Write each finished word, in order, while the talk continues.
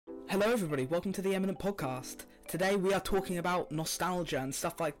Hello everybody, welcome to the Eminent Podcast. Today we are talking about nostalgia and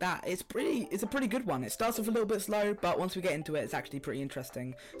stuff like that. It's a pretty good one. It starts off a little bit slow, but once we get into it, it's actually pretty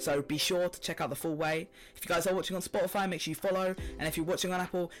interesting. So be sure to check out the full way. If you guys are watching on Spotify, make sure you follow. And if you're watching on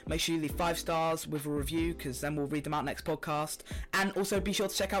Apple, make sure you leave 5 stars with a review, because then we'll read them out next podcast. And also be sure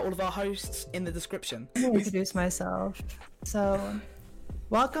to check out all of our hosts in the description. I'm going to introduce myself. So,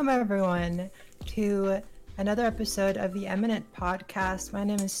 welcome everyone to another episode of the Eminent Podcast. My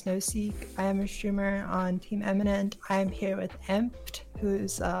name is Snowseek. I am a streamer on Team Eminent. I am here with Empt,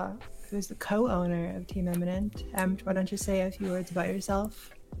 who's the co-owner of Team Eminent. Empt, why don't you say a few words about yourself?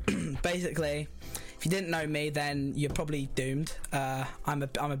 Basically, if you didn't know me, then you're probably doomed. I'm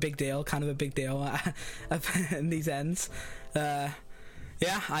a big deal, kind of a big deal in these ends. I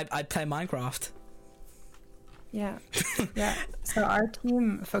play Minecraft. Yeah. So our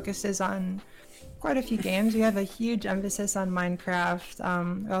team focuses on quite a few games. We have a huge emphasis on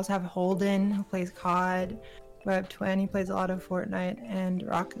Minecraft. We also have Holden, who plays COD. We have Twin, he plays a lot of Fortnite and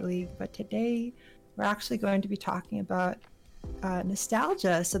Rocket League. But today, we're actually going to be talking about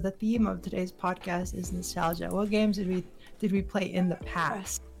nostalgia. So the theme of today's podcast is nostalgia. What games did we play in the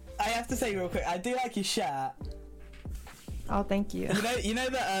past? I have to say real quick, I do like your shirt. Oh, thank you. You know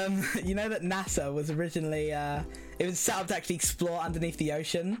that NASA was originally it was set up to actually explore underneath the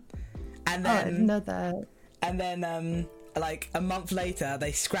ocean. And then, I didn't know that. And then, like a month later,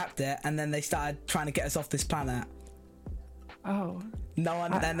 they scrapped it, and then they started trying to get us off this planet. Oh. No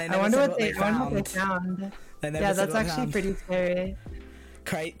one. And they I never wonder said what they found. Yeah, that's actually pretty scary.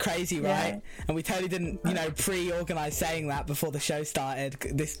 Crazy, right? Yeah. And we totally didn't, pre-organize saying that before the show started.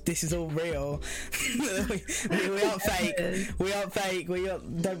 This is all real. we aren't fake. We aren't fake.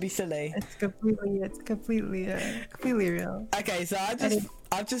 Don't be silly. It's completely real. Okay, so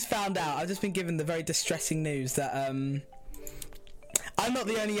I've just found out. I've just been given the very distressing news that I'm not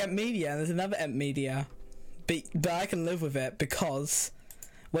the only Empt Media. There's another Empt Media, but I can live with it because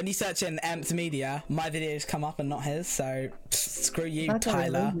when you search in Empt Media, my videos come up and not his. So screw you, that's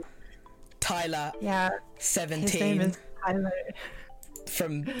Tyler. Tyler. Yeah. 17. His name is Tyler.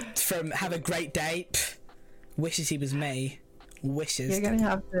 From Have a Great Day. Wishes he was me. Wishes. You're gonna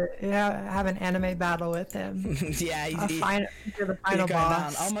have to have an anime battle with him. Yeah, you're the final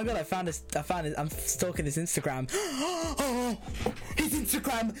boss. Oh my god, I found his. I'm stalking his Instagram. Oh, his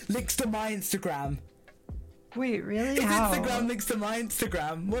Instagram links to my Instagram. Wait, really? His How? Instagram links to my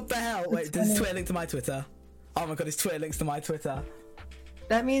Instagram. What the hell? Wait, does his Twitter link to my Twitter? Oh my god, his Twitter links to my Twitter.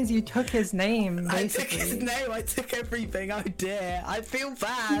 That means you took his name, basically. I took his name, I took everything. Oh dear, I feel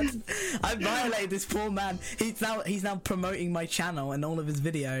bad. I violated this poor man. He's now promoting my channel and all of his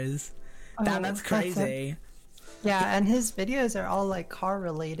videos. Damn, that's crazy. Yeah, and his videos are all like car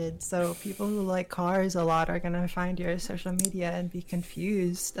related, so people who like cars a lot are gonna find your social media and be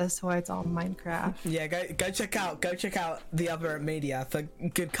confused as to why it's all Minecraft. Yeah, go check out the other media for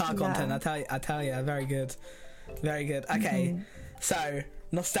good car content. I tell you, very good. Okay, so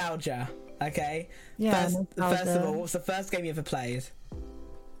nostalgia. Okay. Yeah. First of all, what was the first game you ever played?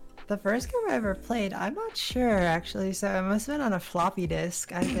 The first game I ever played, I'm not sure actually. So it must have been on a floppy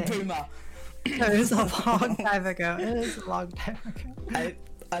disk, I think. Boomer. It was a long time ago. I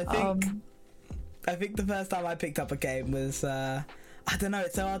think the first time I picked up a game was I don't know,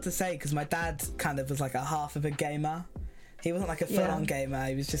 it's so hard to say because my dad kind of was like a half of a gamer. He wasn't like a full-on gamer,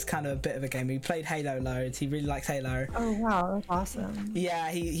 he was just kind of a bit of a gamer. He played Halo loads, he really liked Halo. Oh wow, that's awesome.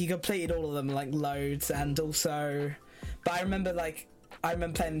 Yeah, he completed all of them like loads, and also but I remember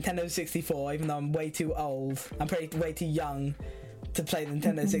playing Nintendo 64 even though I'm way too old. I'm probably way too young to play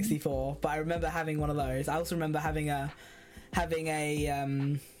Nintendo 64, but I remember having one of those. I also remember having a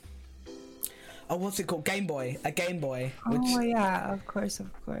what's it called? Game Boy. A Game Boy. Oh yeah, of course.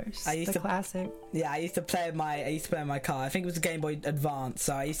 Classic. Yeah, I used to play in my car. I think it was a Game Boy Advance,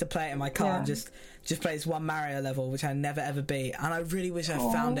 so I used to play it in my car and just play this one Mario level, which I never ever beat. And I really wish I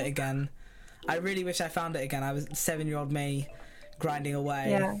found it again. I was 7-year-old me grinding away.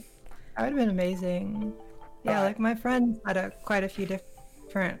 Yeah, that would have been amazing. Yeah, like my friends had quite a few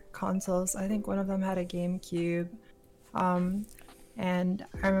different consoles. I think one of them had a GameCube. And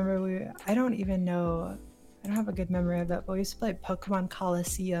I remember I don't have a good memory of that, but we used to play Pokemon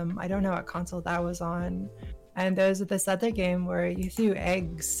Coliseum. I don't know what console that was on. And there was this other game where you threw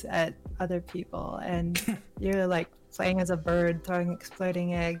eggs at other people and you're like playing as a bird throwing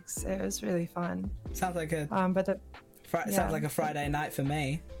exploding eggs. It was really fun. Sounds like sounds like a Friday night for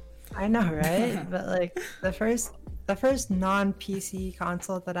me. I know, right? But like the first non-PC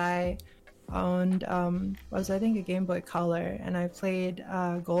console that I owned was, I think, a Game Boy Color, and I played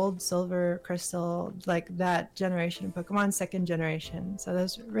Gold, Silver, Crystal, like that generation of Pokemon, second generation. So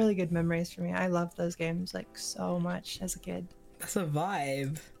those are really good memories for me. I loved those games like so much as a kid. That's a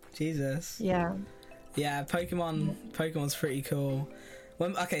vibe. Jesus. Yeah. Yeah, Pokemon's pretty cool.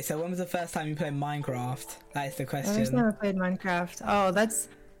 Okay, so when was the first time you played Minecraft? That is the question. The first time I played Minecraft. Oh,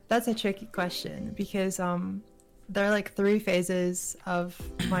 that's a tricky question because there are like 3 phases of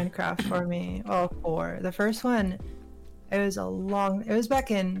Minecraft for me. Oh, 4. The first one, it was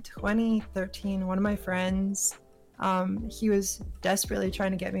back in 2013. One of my friends, he was desperately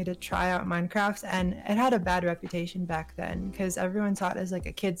trying to get me to try out Minecraft, and it had a bad reputation back then because everyone saw it as like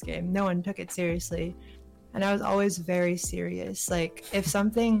a kid's game. No one took it seriously. And I was always very serious. Like if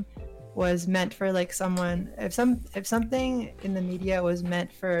something was meant for like someone, if something in the media was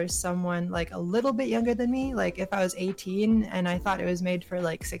meant for someone like a little bit younger than me, like if I was 18 and I thought it was made for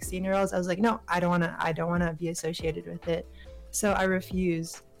like 16-year-olds, I was like, no, I don't want to be associated with it. So I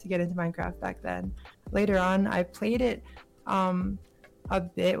refused to get into Minecraft back then. Later on, I played it a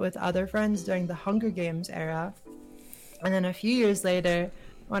bit with other friends during the Hunger Games era. And then a few years later,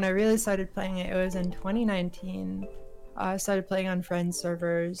 when I really started playing it, it was in 2019. I started playing on friends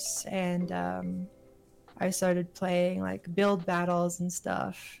servers, and I started playing like build battles and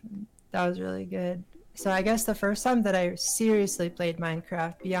stuff. That was really good. So I guess the first time that I seriously played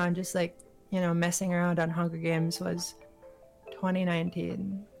Minecraft beyond just like, messing around on Hunger Games was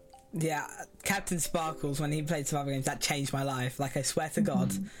 2019. Yeah, Captain Sparkles, when he played survival games, that changed my life. Like, I swear to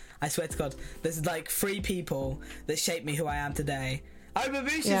God, there's like 3 people that shaped me who I am today. Oh,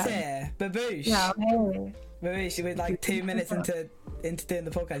 Baboosh is here. Baboosh. Yeah, hey. Baboosh, with like 2 minutes into doing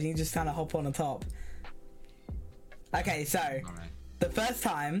the podcast, you can just kind of hop on the top. Okay, so the first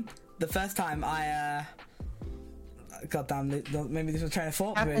time I God damn, maybe this was trying to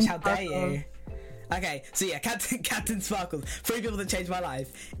thought, Baboosh. How dare you? Okay, so yeah, Captain Sparkles. 3 people that changed my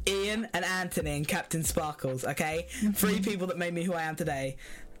life: Ian and Anthony and Captain Sparkles. Okay, 3 people that made me who I am today.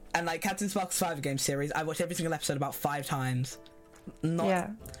 And like Captain Sparkles Survivor Game series, I watched every single episode about 5 times.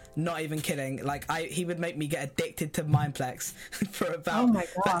 Not even kidding. Like he would make me get addicted to Mineplex for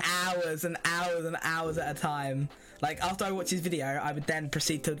hours and hours and hours at a time. Like after I watched his video, I would then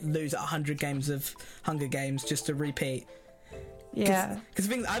proceed to lose 100 games of Hunger Games just to repeat. Yeah. Because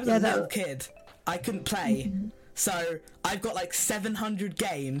I was a little kid. I couldn't play. So I've got like 700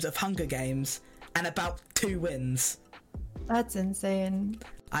 games of Hunger Games and about 2 wins. That's insane.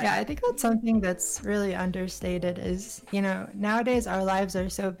 I think that's something that's really understated is, nowadays our lives are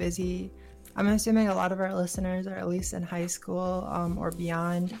so busy. I'm assuming a lot of our listeners are at least in high school or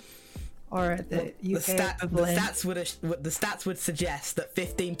beyond, or the UK equivalent. The stats would suggest that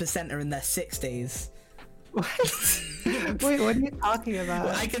 15% are in their 60s. What? Wait, what are you talking about?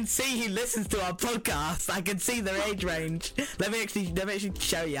 Well, I can see he listens to our podcast. I can see their age range. Let me actually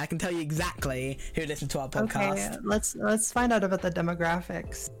show you. I can tell you exactly who listens to our podcast. Okay, let's find out about the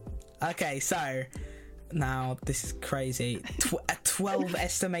demographics. Okay, so now this is crazy. A 12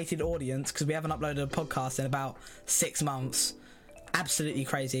 estimated audience because we haven't uploaded a podcast in about 6 months. Absolutely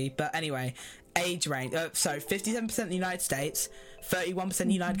crazy. But anyway, age range. So 57% in the United States,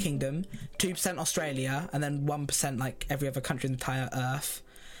 31% United Kingdom, 2% Australia, and then 1% like every other country in the entire Earth.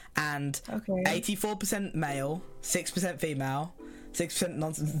 And 84% male, 6% female, 6%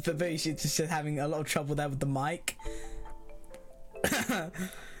 nonsense. Baboosh is just having a lot of trouble there with the mic.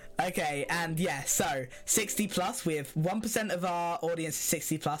 Okay, and yeah, so 60 plus. We have 1% of our audience is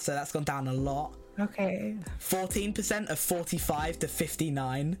 60 plus, so that's gone down a lot. Okay. 14% of 45 to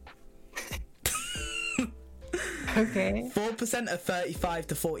 59. Okay. 4% of 35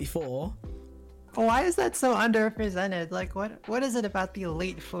 to 44. Why is that so underrepresented? Like, what is it about the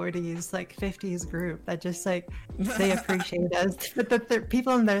late 40s, like 50s group that just like they appreciate us, but the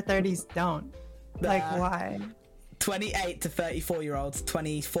people in their 30s don't? Like, why? 28 to 34 year olds,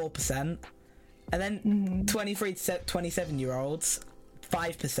 24%, and then 23 to 27 year olds,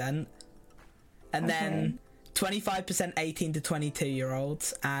 5%, and then 25% 18 to 22 year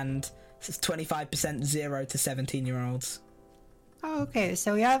olds, and 25% 0 to 17 year olds. Oh, okay.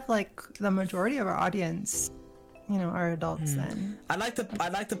 So we have like the majority of our audience, are adults then. I'd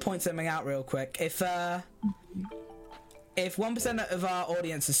like to point something out real quick. If 1% of our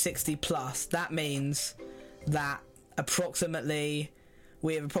audience is 60 plus, that means that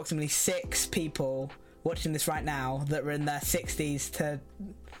we have approximately 6 people watching this right now that were in their 60s to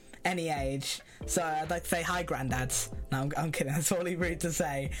any age. So I'd like to say hi, granddads. No, I'm kidding. That's really rude to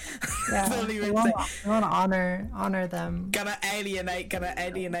say. Yeah, we want to honor them. Gonna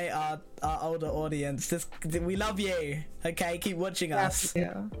alienate our older audience. We love you. Okay, keep watching us.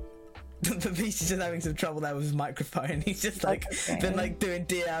 Yeah. Babish is just having some trouble there with his microphone. He's just like been like doing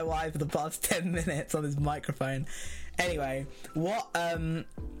DIY for the past 10 minutes on his microphone. Anyway, what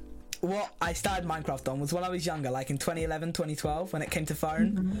I started Minecraft on was when I was younger, like in 2011, 2012, when it came to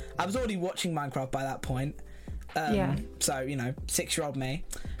phone. I was already watching Minecraft by that point. So, you know, 6-year-old me.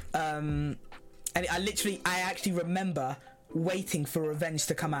 And I actually remember waiting for Revenge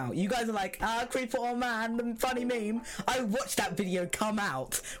to come out. You guys are like, Creeper Old Man, the funny meme. I watched that video come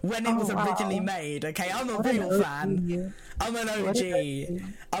out when it was originally made. Okay, I'm a real fan. I'm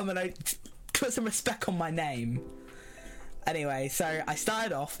an OG. Put some respect on my name. Anyway, so I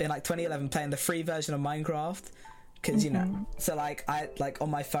started off in like 2011 playing the free version of Minecraft, because you know, so like I like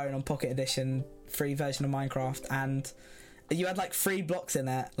on my phone on Pocket Edition, free version of Minecraft, and you had like 3 blocks in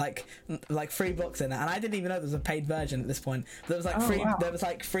it, like 3 blocks in it, and I didn't even know there was a paid version at this point. There was like there was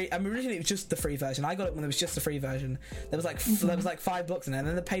like free. I mean, originally it was just the free version. I got it when there was just the free version. There was like there was like 5 blocks in it, and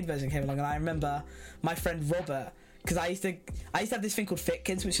then the paid version came along, and I remember my friend Robert, because I used to have this thing called Fit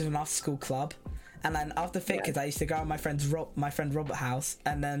Kids, which is an after school club. And then after Fit Kids, I used to go to my friend Robert's house,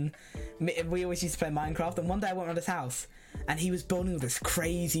 and then we always used to play Minecraft. And one day I went around his house, and he was building this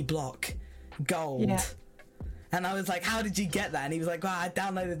crazy block, gold. Yeah. And I was like, "How did you get that?" And he was like, "Well, I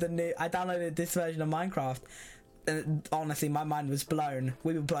downloaded this version of Minecraft." And honestly, my mind was blown.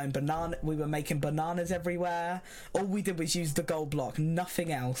 We were making bananas everywhere. All we did was use the gold block,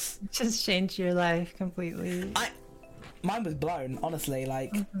 nothing else. Just changed your life completely. Mine was blown, honestly,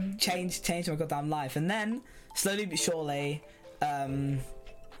 like changed my goddamn life. And then slowly but surely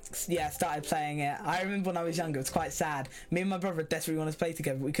started playing it. I remember when I was younger, it was quite sad. Me and my brother desperately wanted to play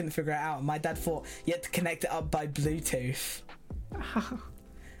together, but we couldn't figure it out. My dad thought you had to connect it up by Bluetooth.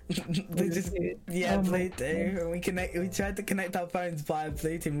 Bluetooth. And we tried to connect our phones via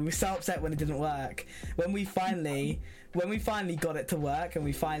Bluetooth. We were so upset when it didn't work. When we finally got it to work and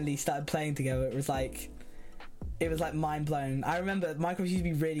we finally started playing together, it was like mind blown. I remember Minecraft used to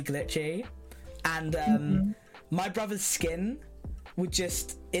be really glitchy, and my brother's skin would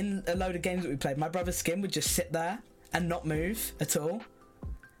just, in a load of games that we played, my brother's skin would just sit there and not move at all.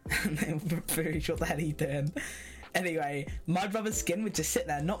 And then Boosh, what the hell are you doing? Anyway, my brother's skin would just sit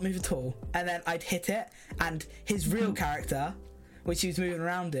there and not move at all, and then I'd hit it, and his real character, which he was moving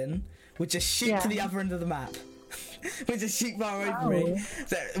around in, would just shoot to the other end of the map. Would just shoot far away from me.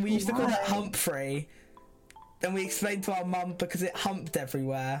 So we used to call that Humphrey. And we explained to our mum because it humped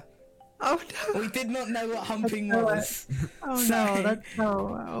everywhere. Oh no! We did not know what humping was.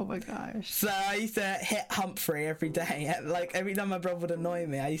 Oh my gosh. So I used to hit Humphrey every day. Like every time my brother would annoy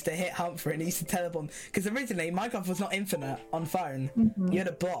me, I used to hit Humphrey, and he used to teleport. Because originally Minecraft was not infinite on phone. You had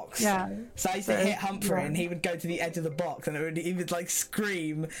a box. Yeah. So I used to hit Humphrey, and he would go to the edge of the box, and he would like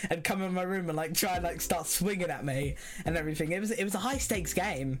scream and come in my room and like try and like start swinging at me and everything. It was a high stakes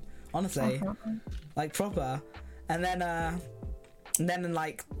game, honestly, like proper. And then in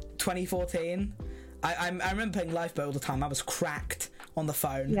like 2014, I remember playing Lifeboat all the time. I was cracked on the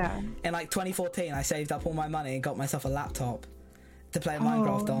phone. Yeah. In like 2014, I saved up all my money and got myself a laptop to play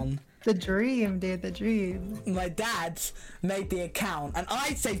Minecraft on. The dream, dude, the dream. My dad made the account, and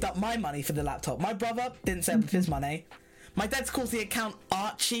I saved up my money for the laptop. My brother didn't save up his money. My dad calls the account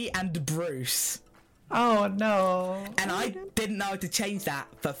Archie and Bruce. Oh no. And I didn't know how to change that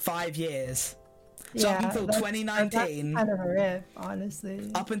for 5 years. So up until 2019, that's kind of a rip,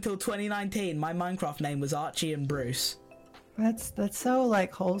 honestly. Up until 2019, my Minecraft name was Archie and Bruce. That's so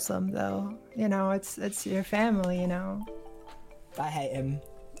like wholesome, though. You know, it's your family. You know. I hate him.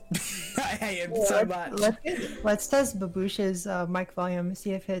 I hate him so much. Let's test Baboosh's mic volume.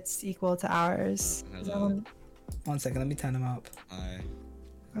 See if it's equal to ours. 1 second, let me turn him up. Hi.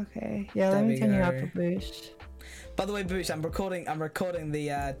 Okay. Yeah, let me turn you up, Baboosh. By the way, Boosh, I'm recording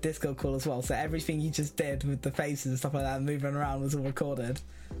the Discord call as well, so everything you just did with the faces and stuff like that and moving around was all recorded.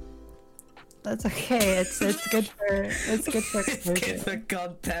 That's okay. It's good for it's good for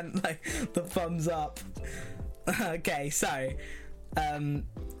content, like the thumbs up. Okay, so one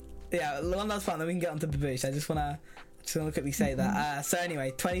last part, then we can get onto Baboosh. I just wanna quickly say that. So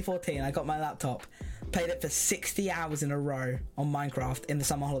anyway, 2014, I got my laptop. Played it for 60 hours in a row on Minecraft in the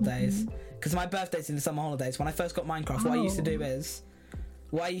summer holidays, because my birthday's in the summer holidays. When I first got Minecraft, what I used to do is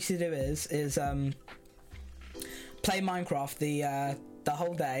play Minecraft the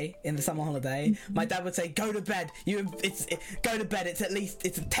whole day in the summer holiday. My dad would say, "Go to bed. Go to bed.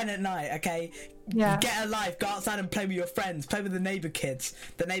 It's 10 at night. Okay, get a life. Go outside and play with your friends. Play with the neighbor kids.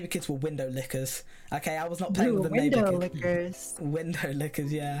 The neighbor kids were window lickers. Okay, I was not playing with the neighbor kids. Window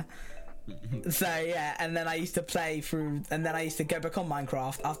lickers, yeah." So yeah, and then I used to go back on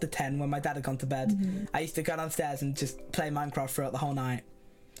Minecraft after 10 when my dad had gone to bed. I used to go downstairs and just play Minecraft throughout the whole night.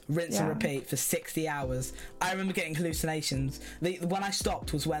 rinse and Yeah. repeat for 60 hours. I remember getting hallucinations. When I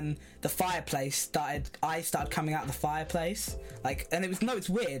stopped was when the fireplace started. I started coming out of the fireplace, like, and it's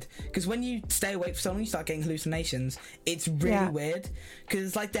weird because when you stay awake for so long, you start getting hallucinations. It's really weird because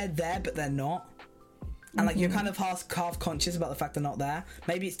it's like they're there but they're not. And like you're kind of half conscious about the fact they're not there.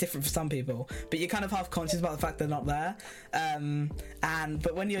 Maybe it's different for some people, but you're kind of half conscious about the fact they're not there.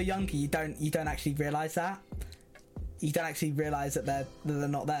 But when you're younger, you don't actually realise that. You don't actually realise that they're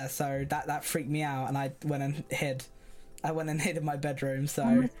not there. So that freaked me out, and I went and hid. I went and hid in my bedroom. So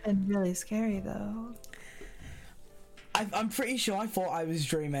That must have been really scary, though. I'm pretty sure I thought I was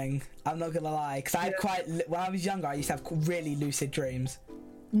dreaming. I'm not gonna lie, because I had when I was younger, I used to have really lucid dreams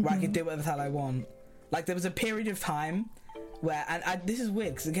where I could do whatever the hell I want. Like there was a period of time where, and this is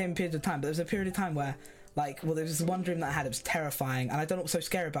weird because it came in a period of time, but there was a period of time where, like, well, there was this one dream that I had. It was terrifying, and I don't know what's so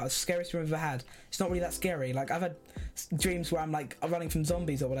scary about it. It's the scariest dream I've ever had. It's not really that scary. Like I've had dreams where I'm like running from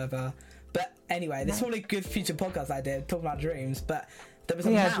zombies or whatever. But anyway, this is probably a good future podcast idea talking about dreams. But there was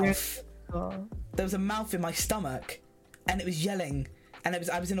a mouth. There was a mouth in my stomach, and it was yelling. And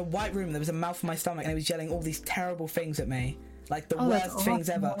I was in a white room. And there was a mouth in my stomach, and it was yelling all these terrible things at me. Like the worst things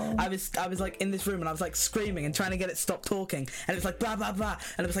ever. I was like in this room and I was like screaming and trying to get it to stop talking, and it was like blah blah blah,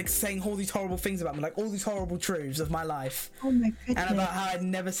 and it was like saying all these horrible things about me, like all these horrible truths of my life. Oh my goodness. And about how I'd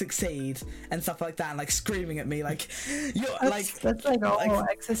never succeed and stuff like that, and like screaming at me like that's like a whole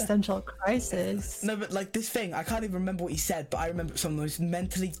existential crisis. No, but like this thing, I can't even remember what he said, but I remember some of the most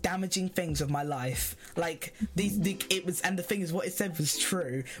mentally damaging things of my life. Like it was, and the thing is, what it said was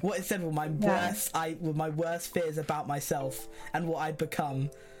true. What it said were my worst fears about myself and what I'd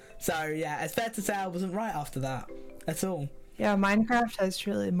become. So yeah, it's fair to say I wasn't right after that at all. Yeah, Minecraft has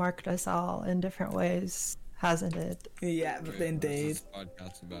truly marked us all in different ways, hasn't it? Yeah, indeed. What's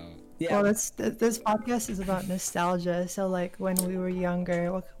this podcast about? Yeah. Well, this podcast is about nostalgia. So like when we were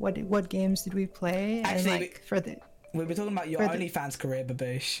younger, what games did we play? Actually, and we were talking about your OnlyFans career,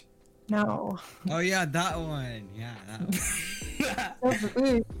 Baboosh. No. Oh yeah, that one. Yeah, that one. So,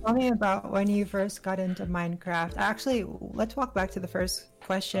 Baboosh, tell me about when you first got into Minecraft. Actually, let's walk back to the first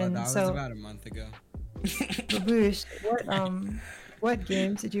question. That was about a month ago. Baboosh, what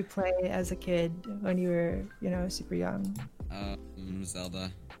games did you play as a kid when you were, super young?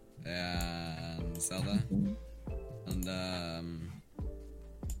 Zelda. And Zelda. And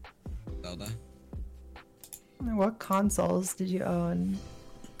Zelda. What consoles did you own?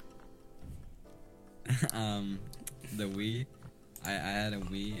 The Wii. I had a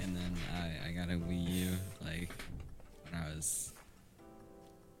Wii, and then I got a Wii U like when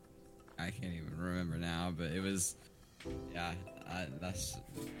I can't even remember now, but it was I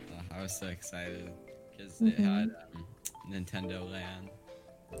was so excited because it had Nintendo Land.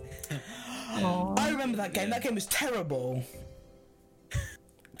 I remember that game. That game was terrible.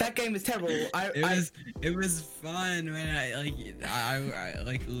 That game was terrible. It was fun when I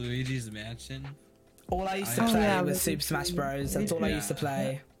like Luigi's Mansion. All I used to play was Super Smash Bros. That's all I used to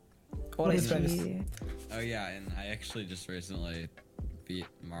play. All I used to play was... Oh yeah, and I actually just recently beat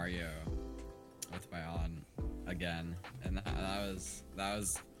Mario with my aunt again, and that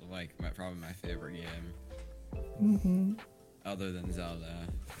was like probably my favorite game. Other than Zelda.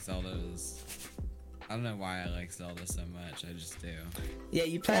 Zelda is... I don't know why I like Zelda so much. I just do. Yeah,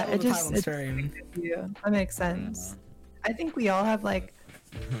 you play it all the time on stream. That makes sense. I think we all have like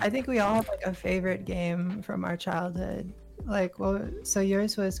a favorite game from our childhood. Like, so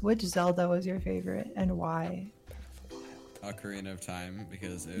yours was, which Zelda was your favorite and why? Ocarina of Time,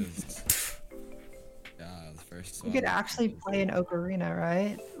 because it was the first one. You could actually play an ocarina,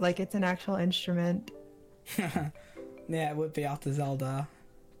 right? Like it's an actual instrument. Yeah, it would be after Zelda.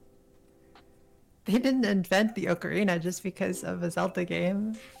 They didn't invent the ocarina just because of a Zelda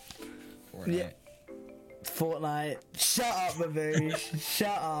game. Fortnite. Shut up, Baboosh.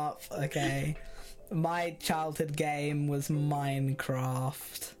 Shut up. Okay. My childhood game was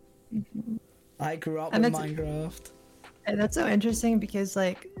Minecraft. I grew up with Minecraft. And that's so interesting because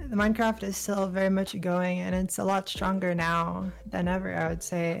like Minecraft is still very much going and it's a lot stronger now than ever, I would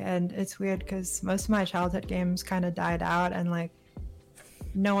say. And it's weird because most of my childhood games kind of died out and like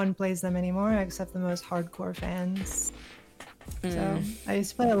no one plays them anymore except the most hardcore fans. So I used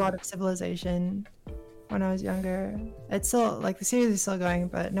to play a lot of Civilization when I was younger. It's still like the series is still going,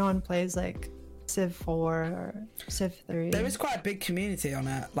 but no one plays like Civ 4 or Civ 3. There is quite a big community on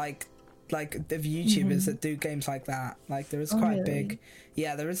it, like of YouTubers that do games like that. Like there is quite big.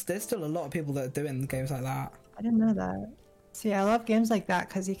 Yeah, there's still a lot of people that are doing games like that. I didn't know that. So yeah, I love games like that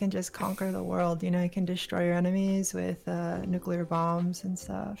because you can just conquer the world. You can destroy your enemies with nuclear bombs and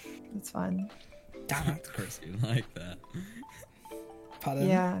stuff. It's fun. Damn it. Of course you like that. Pardon?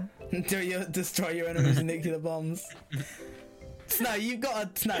 Yeah. Destroy your enemies with nuclear bombs. Snow,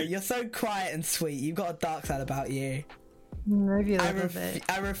 you're so quiet and sweet. You've got a dark side about you. Maybe a little bit.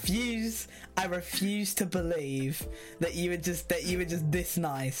 I refuse to believe that you were just this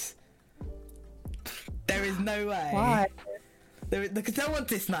nice. There is no way. Why? Because no one's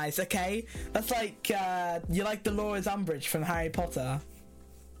this nice, okay? That's like you're like Dolores Umbridge from Harry Potter.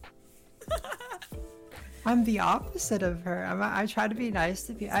 I'm the opposite of her. I try to be nice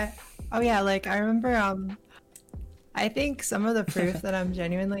to people. Like I remember. I think some of the proof that I'm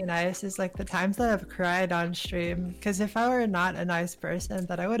genuinely nice is like the times that I've cried on stream. Because if I were not a nice person,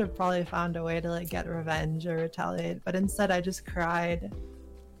 then I would have probably found a way to like get revenge or retaliate. But instead, I just cried,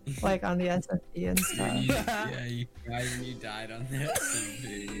 like on the SFP and stuff. You cried when you died on the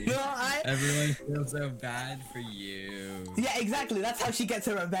SFP. No, Everyone feels so bad for you. Yeah, exactly. That's how she gets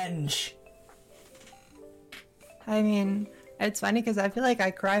her revenge. I mean, it's funny because I feel like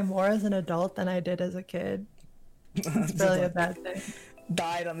I cry more as an adult than I did as a kid. It's really a bad thing.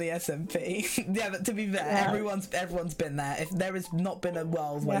 Died on the SMP. Yeah, but to be fair, everyone's been there. If there has not been a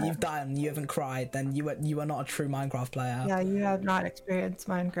world where you've died and you haven't cried, then you are not a true Minecraft player. Yeah, you have not experienced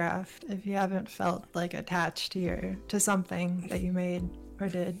Minecraft if you haven't felt like attached to something that you made or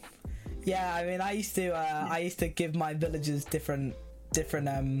did. Yeah, I mean, I used to give my villagers different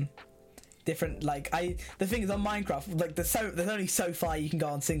like the thing is on Minecraft, like there's only so far you can go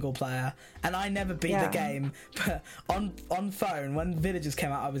on single player, and I never beat the game. But on phone, when villagers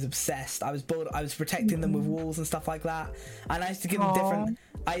came out, I was obsessed. I was bored. I was protecting them with walls and stuff like that, and I used to give them different.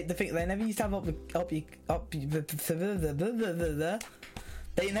 The thing they never used to have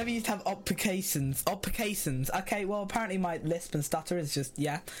they never used to have occupations. Okay, well apparently my lisp and stutter is just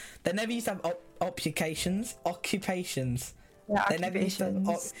They never used to have occupations. Yeah, They never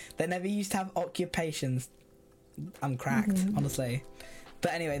used to have occupations. I'm cracked, honestly.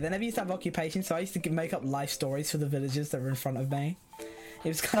 But anyway, they never used to have occupations, so I used to make up life stories for the villagers that were in front of me. It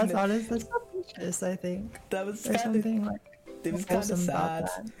was kind of honestly precious, I think. That was There's kind of something like it was kind of sad.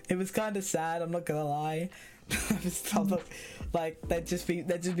 It was kind of sad. I'm not gonna lie. Like they'd just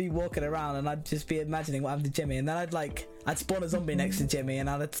be walking around, and I'd just be imagining what happened to Jimmy, and then I'd spawn a zombie next to Jimmy, and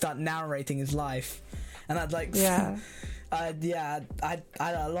I'd start narrating his life, and I'd like I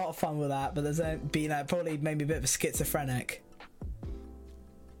had a lot of fun with that, but there's been probably made me a bit of a schizophrenic.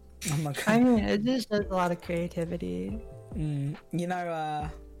 I mean, it just shows a lot of creativity. And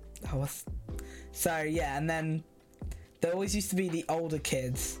then there always used to be the older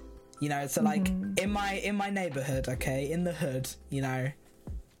kids, so like in my neighborhood, okay, in the hood,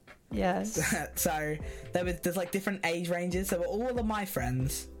 Yes. So there's like different age ranges. So all of my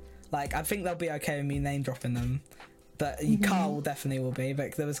friends, like I think they'll be okay with me name dropping them. But Carl definitely will be.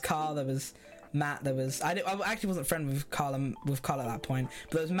 But there was Carl, there was Matt, there was I actually wasn't friends with Carl at that point.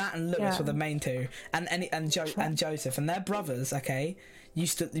 But there was Matt and Lewis were the main two, and Joseph, and their brothers. Okay,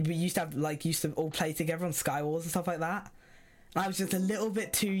 used to all play together on Skywars and stuff like that. And I was just a little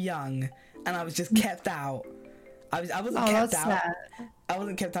bit too young, and I was just kept out. I wasn't kept out. Sad. I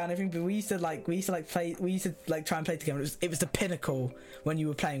wasn't kept out or anything, but we used to try and play together. It was the pinnacle when you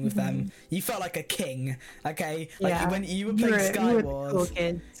were playing with them. You felt like a king, okay? Like when you were playing Skywars. Cool,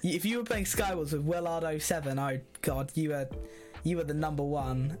 if you were playing Skywars with Willard07, oh god, you were the number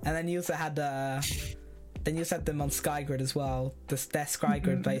one. And then you also had them on Skygrid as well. Their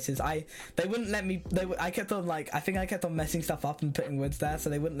Skygrid bases. They wouldn't let me. I kept on messing stuff up and putting woods there, so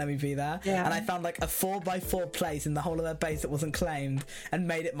they wouldn't let me be there. Yeah. And I found like a 4x4 place in the whole of their base that wasn't claimed, and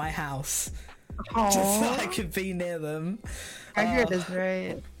made it my house, just so I could be near them. Skygrid is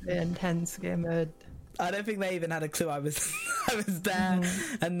very intense game mode. I don't think they even had a clue I was there.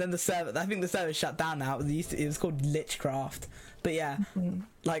 And then the server. I think the server shut down now. It was called Lichcraft. But yeah,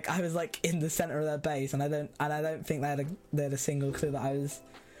 like I was like in the center of their base, and I don't think they had a single clue that I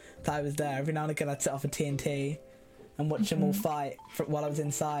was there. Every now and again, I'd set off a TNT and watch them all fight while I was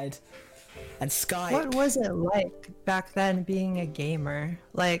inside. And Skype. What was it like back then being a gamer?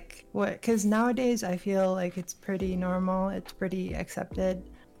 Like what? Because nowadays I feel like it's pretty normal. It's pretty accepted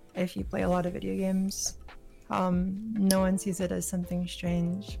if you play a lot of video games. No one sees it as something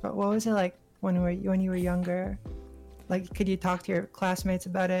strange. But what was it like when you were younger? Like, could you talk to your classmates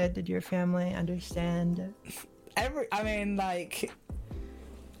about it? Did your family understand? I didn't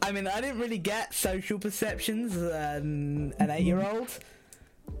really get social perceptions as an 8-year-old.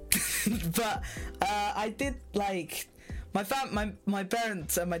 But I did, like, my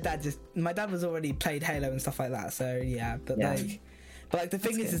parents and my dad was already played Halo and stuff like that, so yeah, but the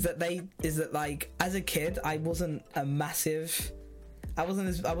thing is that like as a kid I wasn't a massive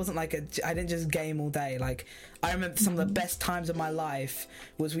I wasn't like I didn't just game all day. Like, I remember some of the best times of my life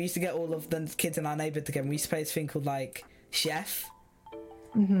was we used to get all of the kids in our neighborhood together. We used to play this thing called like Chef,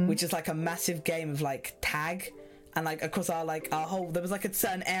 which is like a massive game of like tag, and like across our whole, there was like a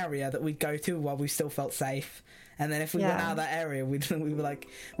certain area that we'd go to while we still felt safe. And then if we went out of that area, we were like,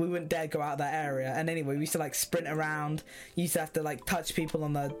 we wouldn't dare go out of that area. And anyway, we used to like sprint around. You used to have to like touch people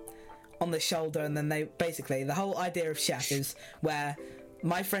on the shoulder, and then the whole idea of Chef is where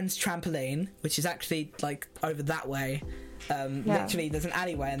my friend's trampoline, which is actually like over that way, literally there's an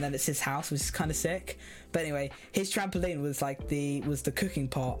alleyway, and then it's his house, which is kind of sick. But anyway, his trampoline was like the cooking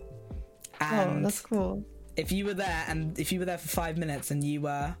pot. And that's cool. If you were there for 5 minutes, and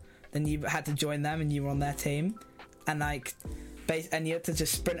then you had to join them, and you were on their team, and like and you had to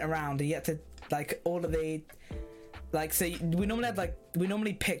just sprint around, and you had to like all of the like, so we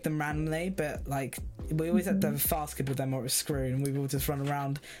normally pick them randomly, but like we always had to have a fast kid with them, or it was screwed, and we would just run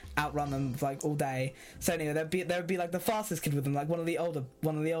around, outrun them like all day. So anyway, there would be like the fastest kid with them, like one of the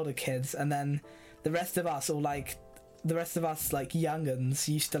older kids, and then the rest of us like younguns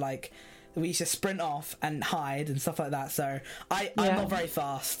used to like, we used to sprint off and hide and stuff like that. So I'm not very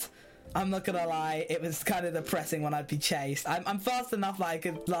fast. I'm not gonna lie, it was kind of depressing when I'd be chased. I'm fast enough that I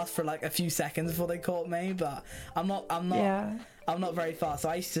could last for like a few seconds before they caught me, but I'm not very fast. So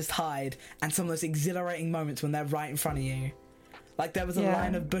I used to just hide, and some of those exhilarating moments when they're right in front of you. Like there was a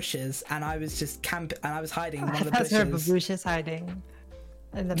line of bushes, and I was just camping, and I was hiding in one of the bushes. That's where Babush is hiding,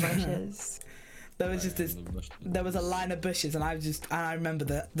 in the bushes. There was just there was a line of bushes, and I remember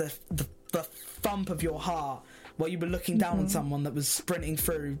the thump of your heart while you were looking down on someone that was sprinting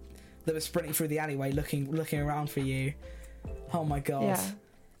through the alleyway, looking around for you. Oh my god. Yeah.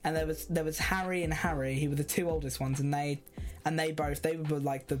 And there was Harry and Harry, who were the two oldest ones, and they were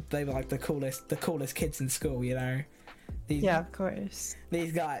like the coolest kids in school, you know. Of course.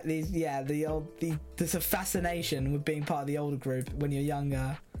 There's a fascination with being part of the older group when you're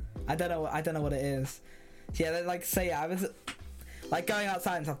younger. I don't know what it is. Yeah, I was like going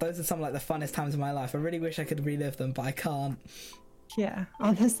outside and stuff. Those are some of like the funnest times of my life. I really wish I could relive them, but I can't. Yeah,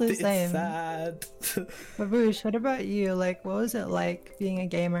 honestly, same. It's sad. Babush, what about you? Like, what was it like being a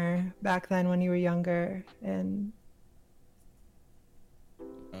gamer back then when you were younger? And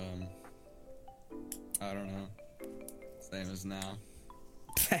I don't know. Same as now.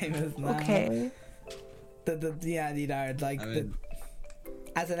 Okay.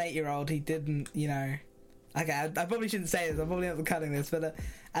 As an 8-year-old, he didn't, you know. Okay, I probably shouldn't say this. I'm probably not cutting this, but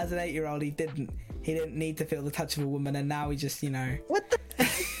as an 8-year-old, he didn't need to feel the touch of a woman, and now he just, you know. What the?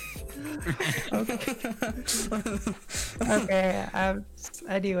 Okay.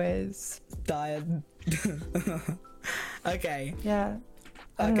 Anyways. Died. Okay. Yeah.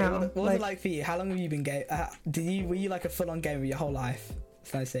 Okay. What was it like for you? How long have you been were you like a full-on gamer your whole life?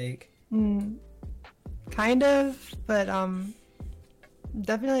 Snowseek. Kind of, but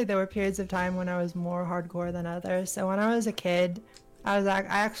definitely there were periods of time when I was more hardcore than others. So when I was a kid, I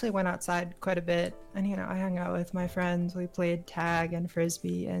actually went outside quite a bit, and you know, I hung out with my friends. We played tag and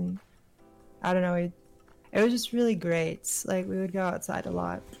frisbee, and I don't know, it was just really great. Like, we would go outside a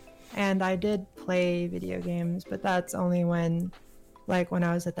lot, and I did play video games, but that's only when I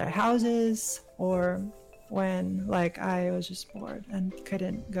was at their houses, or when like I was just bored and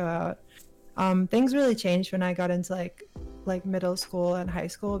couldn't go out. Things really changed when I got into like middle school and high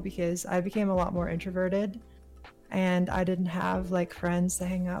school, because I became a lot more introverted, and I didn't have like friends to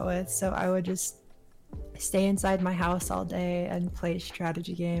hang out with, so I would just stay inside my house all day and play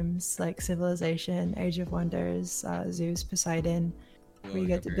strategy games like Civilization, Age of Wonders, Zeus, Poseidon, where you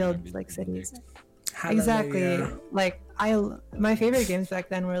get to build like cities. Exactly. Like my favorite games back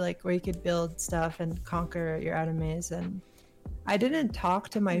then were like where you could build stuff and conquer your enemies. And I didn't talk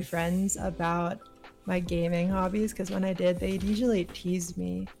to my friends about my gaming hobbies, because when I did, they'd usually tease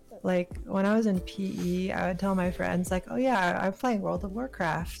me. Like when I was in PE, I would tell my friends like, oh yeah, I'm playing World of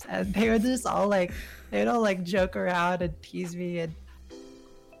Warcraft, and they would just all joke around and tease me, and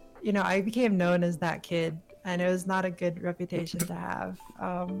you know, I became known as that kid, and it was not a good reputation to have.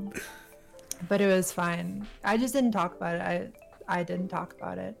 But it was fine. I just didn't talk about it. I didn't talk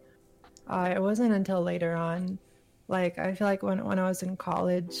about it. It wasn't until later on, like I feel like when I was in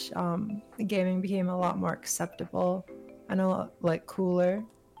college, gaming became a lot more acceptable and a lot like cooler.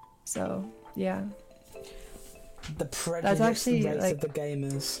 So yeah. The prejudice race of the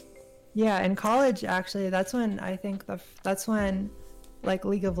gamers. Yeah, in college actually, that's when I think that's when like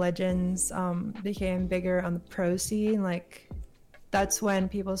League of Legends became bigger on the pro scene. Like that's when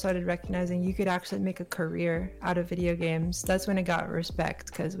people started recognizing you could actually make a career out of video games. That's when it got respect,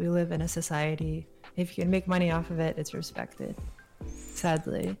 because we live in a society, if you can make money off of it, it's respected.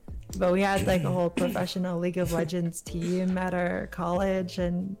 sadly. But we had like a whole professional League of Legends team at our college,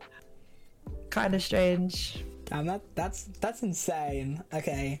 and kind of strange. Damn, that's insane.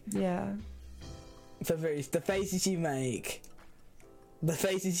 Okay. Yeah. Fabrice, the faces you make. It's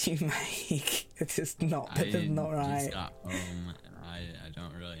just not. It's just not right. Just got home, and I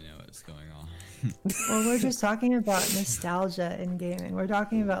don't really know what's going on. Well, we're just talking about nostalgia in gaming. We're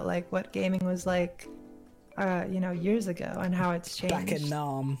talking about like what gaming was like, years ago, and how it's changed. Back in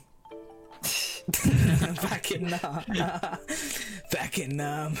Nam. Back in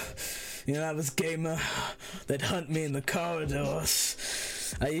Nam. You know, I was gamer. They'd hunt me in the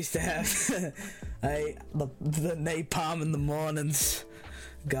corridors. I used to have the napalm in the mornings.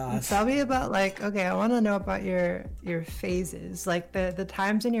 God. Tell me about like, okay, I want to know about your phases, like the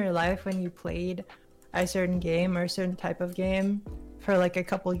times in your life when you played a certain game or a certain type of game for like a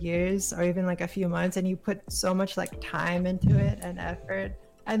couple years or even like a few months, and you put so much like time into it and effort,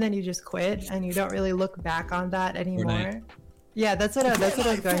 and then you just quit and you don't really look back on that anymore. Fortnite. Yeah, that's what I was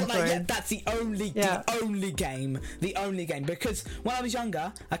going for. Yeah, that's the only game. Because when I was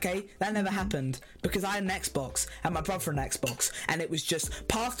younger, okay, that never happened. Because I had an Xbox and my brother an Xbox, and it was just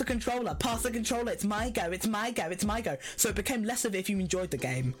pass the controller. It's my go. So it became less of if you enjoyed the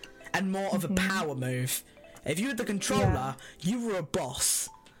game, and more of a power move. If you had the controller, you were a boss.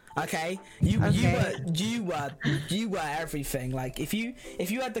 Okay, you were everything. Like if you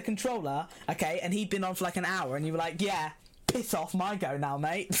had the controller, okay, and he'd been on for like an hour, and you were like, yeah. Piss off, my go now,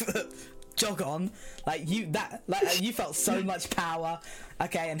 mate. Jog on. You felt so much power.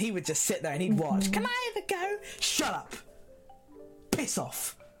 Okay, and he would just sit there and he'd watch. Can I ever go? Shut up. Piss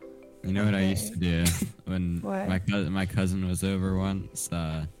off. You know what I used to do when my cousin was over once?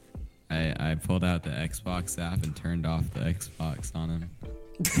 I pulled out the Xbox app and turned off the Xbox on him.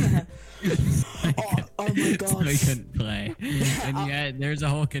 Oh my god. So he couldn't play. And there's a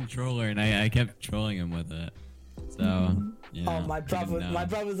whole controller, and I kept trolling him with it. So, my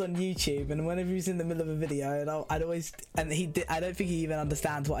brother's on YouTube, and whenever he's in the middle of a video, I'd always, and I don't think he even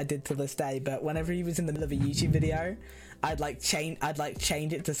understands what I did to this day, but whenever he was in the middle of a YouTube video, I'd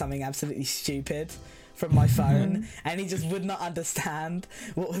change it to something absolutely stupid from my phone, and he just would not understand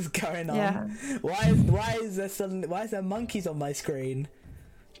what was going on. Yeah. Why is there monkeys on my screen?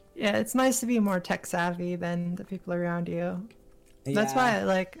 Yeah, it's nice to be more tech savvy than the people around you. That's why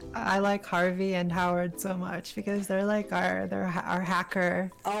I like Harvey and Howard so much, because they're like our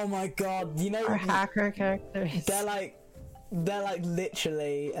hacker. Oh my god, you know, our hacker characters. They're like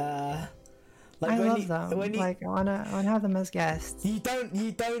literally I love them. I wanna have them as guests. You don't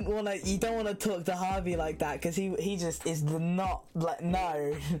wanna talk to Harvey like that, because he just is not like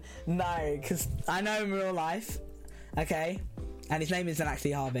no, because I know him in real life, okay, and his name isn't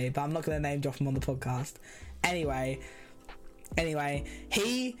actually Harvey, but I'm not gonna name drop him on the podcast. Anyway,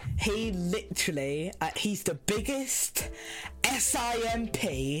 he literally, he's the biggest SIMP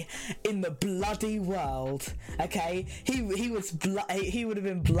in the bloody world. Okay, he would have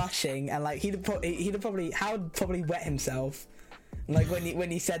been blushing, and like Howard probably wet himself. Like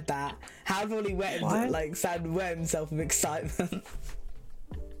when he said that, Howard probably wet himself with excitement.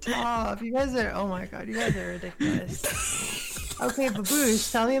 Oh, oh my god, you guys are ridiculous. Okay,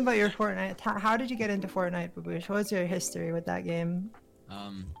 Baboosh, tell me about your Fortnite. How did you get into Fortnite, Baboosh? What's your history with that game?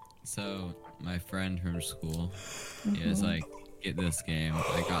 So my friend from school, he was like, get this game.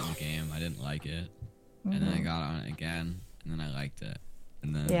 I got in the game. I didn't like it. And then I got on it again, and then I liked it.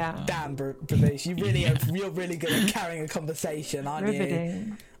 And then, damn, Baboosh, you're really good at carrying a conversation, aren't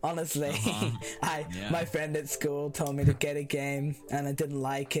you? Honestly, my friend at school told me to get a game, and I didn't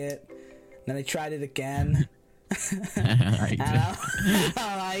like it. Then I tried it again.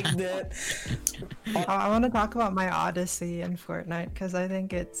 I liked it. I want to talk about my odyssey in Fortnite, because I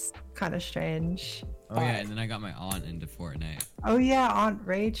think it's kind of strange. Oh yeah, and then I got my aunt into Fortnite. Oh yeah, Aunt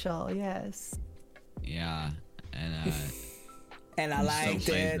Rachel, yes. Yeah, and and I liked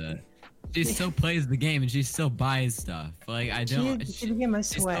it. She still plays the game, and she still buys stuff. Like I don't. She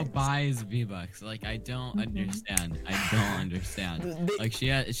still buys V-Bucks. Like I don't understand. I don't understand. Like she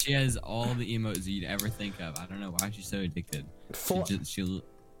has all the emotes you'd ever think of. I don't know why she's so addicted. That's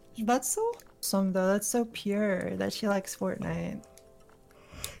so awesome though. That's so pure that she likes Fortnite.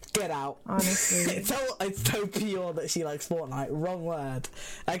 Get out. Honestly, it's so pure that she likes Fortnite. Wrong word.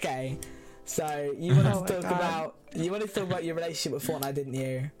 Okay, so you wanted to talk about your relationship with Fortnite, didn't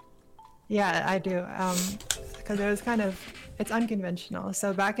you? Yeah, I do. Because it's unconventional.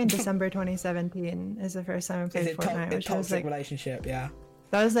 So back in December 2017 is the first time I played Fortnite. Which was like relationship, yeah.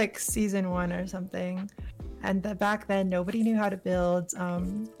 That was like season 1 or something. And back then, nobody knew how to build.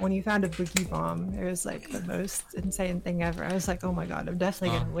 When you found a boogie bomb, it was like the most insane thing ever. I was like, oh my god, I'm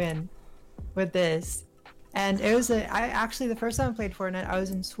definitely gonna win with this. And it was I actually, the first time I played Fortnite, I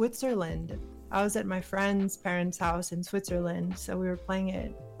was in Switzerland. I was at my friend's parents' house in Switzerland, so we were playing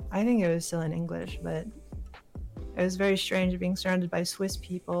it. I think it was still in English, but it was very strange being surrounded by Swiss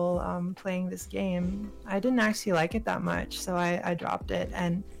people playing this game. I didn't actually like it that much, so I dropped it.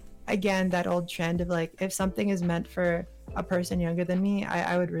 And again, that old trend of like, if something is meant for a person younger than me,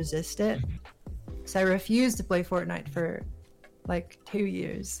 I would resist it. So I refused to play Fortnite for like 2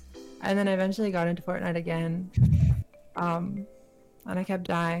 years. And then I eventually got into Fortnite again. And I kept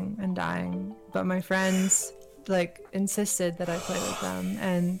dying and dying. But my friends like insisted that I play with them.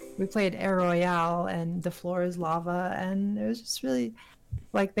 And we played Air Royale and The Floor is Lava. And it was just really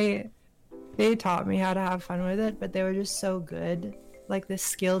like they taught me how to have fun with it, but they were just so good. Like the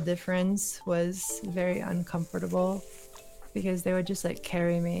skill difference was very uncomfortable because they would just like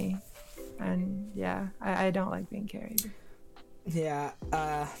carry me. And yeah, I don't like being carried. Yeah,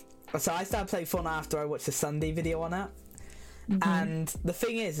 so I started playing Fortnite after I watched the Sunday video on it. And the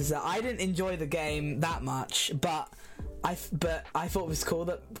thing is that I didn't enjoy the game that much, but I thought it was cool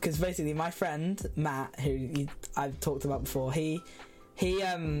that, because basically my friend Matt, who I've talked about before, he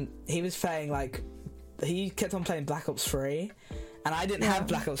was playing like, he kept on playing Black Ops 3, and I didn't have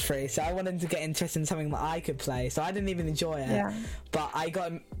Black Ops 3, so I wanted to get interested in something that I could play, so I didn't even enjoy it. But I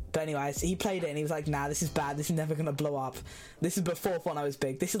got him. But anyways, he played it and he was like, nah, this is bad, this is never gonna blow up. This is before Fortnite was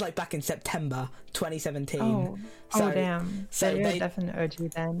big. This is like back in September 2017. Oh damn. So you're a definite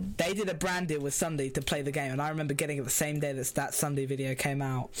OG then. They did a brand deal with Sunday to play the game, and I remember getting it the same day that Sunday video came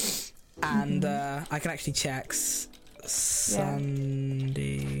out. And I can actually check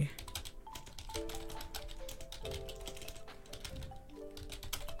Sunday.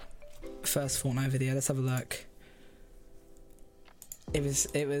 First Fortnite video, let's have a look. It was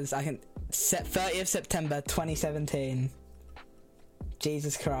I can set 30th September 2017.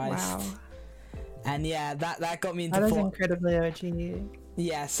 Jesus Christ. Wow. And yeah, that got me into That was incredibly OG.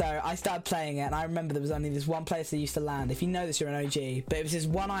 Yeah, so I started playing it, and I remember there was only this one place that used to land. If you know this, you're an OG. But it was this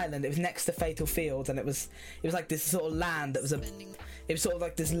one island. It was next to Fatal Fields, and it was like this sort of land that was it was sort of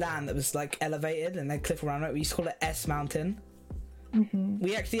like this land that was like elevated and then cliff around it. We used to call it S Mountain.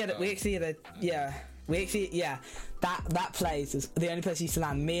 We actually had that place is the only place I used to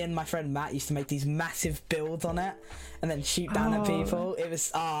land. Me and my friend Matt used to make these massive builds on it and then shoot down at people. It was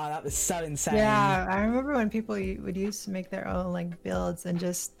that was so insane. Yeah, I remember when people would used to make their own like builds and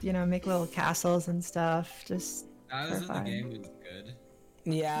just, you know, make little castles and stuff. Just that was in the game was good.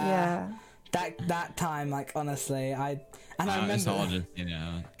 Yeah. That time, like, honestly, I remember it's all just, you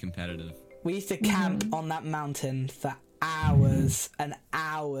know, competitive. We used to camp on that mountain for hours and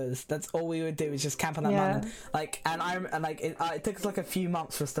hours. That's all we would do, is just camp on that mountain. Like, it took us like a few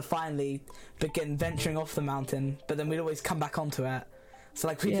months for us to finally begin venturing off the mountain, but then we'd always come back onto it. So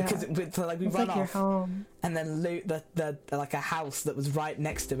like we'd run off and then loot the like a house that was right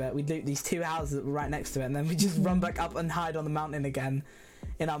next to it. We'd loot these two houses that were right next to it, and then we just run back up and hide on the mountain again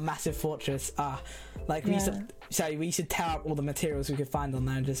in our massive fortress. We used to tear up all the materials we could find on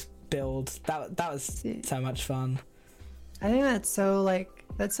there and just build. That was so much fun. I think that's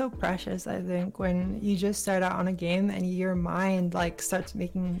so precious. I think when you just start out on a game and your mind like starts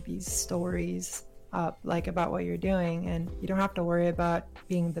making these stories up like about what you're doing, and you don't have to worry about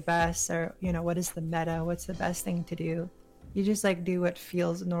being the best or, you know, what is the meta, what's the best thing to do. You just like do what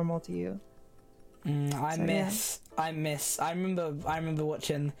feels normal to you. I remember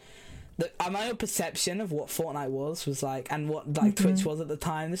watching my own perception of what Fortnite was like, and what like Twitch was at the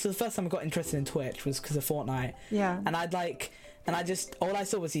time. This was the first time I got interested in Twitch, was because of Fortnite. And all I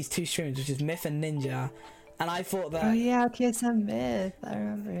saw was these two streamers, which is Myth and Ninja, and I thought that TSM Myth, I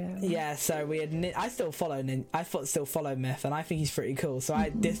remember him. Yeah, so we had I still follow Myth, and I think he's pretty cool. So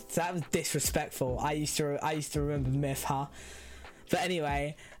that was disrespectful. I used to remember Myth, but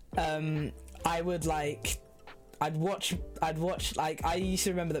anyway, I'd watch, like, I used to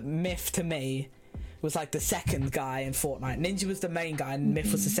remember that Myth to me was like the second guy in Fortnite. Ninja was the main guy and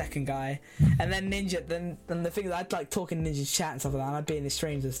Myth was the second guy. And then Ninja, then the thing is, I'd like talk in Ninja's chat and stuff like that, and I'd be in his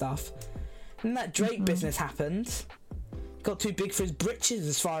streams and stuff. And that Drake business happened. Got too big for his britches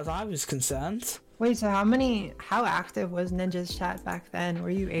as far as I was concerned. Wait, so how active was Ninja's chat back then? Were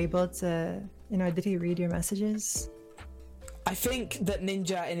you able to, you know, did he read your messages? I think that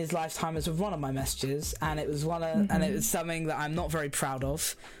Ninja in his lifetime was one of my messages, and it was and it was something that I'm not very proud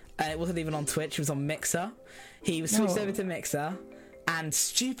of. It wasn't even on Twitch; it was on Mixer. He was switched over to Mixer, And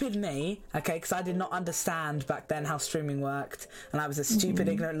stupid me, okay, because I did not understand back then how streaming worked, and I was a stupid,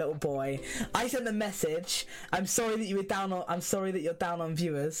 ignorant little boy. I sent a message. I'm sorry that you're down on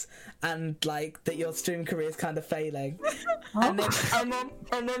viewers, and like that your stream career is kind of failing. And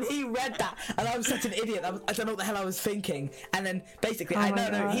then he read that, and I was such an idiot. I don't know what the hell I was thinking. And then basically,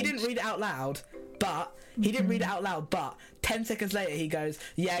 he didn't read it out loud, but. He didn't read it out loud, but 10 seconds later he goes,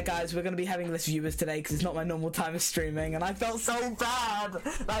 yeah guys, we're going to be having less viewers today because it's not my normal time of streaming, and I felt so bad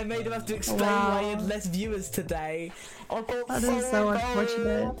that I made him have to explain why he had less viewers today. That is so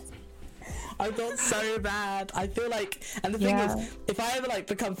unfortunate. I felt so bad. I feel like, and the thing is, if I ever like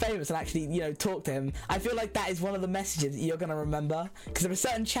become famous and actually, you know, talk to him, I feel like that is one of the messages that you're going to remember, because there are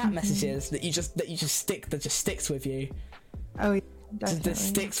certain chat messages that you just stick, that just sticks with you. Oh, yeah, definitely. Just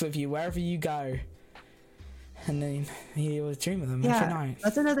sticks with you wherever you go. And then he always dream of them every night.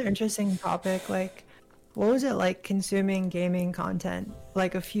 That's another interesting topic. Like, what was it like consuming gaming content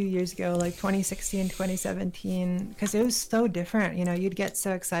like a few years ago, like 2016, 2017? Because it was so different. You know, you'd get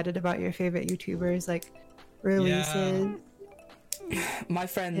so excited about your favorite YouTubers, like releases. Yeah. My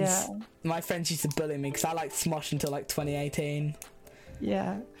friends used to bully me because I liked Smosh until like 2018.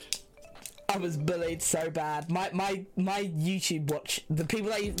 Yeah. I was bullied so bad. My YouTube watch, the people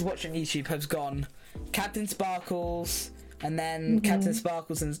that you watch on YouTube has gone Captain Sparkles, and then Captain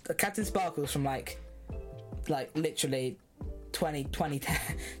Sparkles from like literally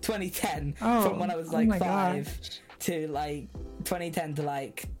 2010 from when I was like 5 to like 2010 to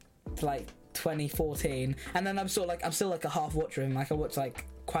like 2014, and then I'm still like a half watcher of him. Like I watch like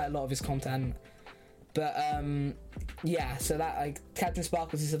quite a lot of his content. But yeah, so that like Captain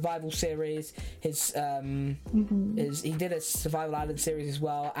Sparkles' survival series, his he did a Survival Island series as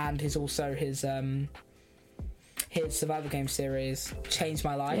well, and his survival game series changed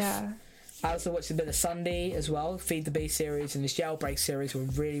my life. Yeah. I also watched a bit of Sunday as well. Feed the Beast series and his Jailbreak series were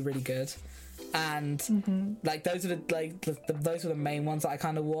really, really good. And like those are those were the main ones that I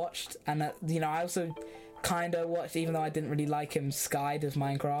kind of watched. And you know, I also kind of watched, even though I didn't really like him, Sky does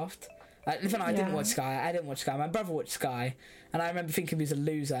Minecraft. Even though I didn't watch Sky. My brother watched Sky, and I remember thinking he was a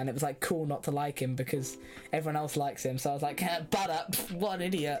loser, and it was like cool not to like him because everyone else likes him. So I was like, butt up, what an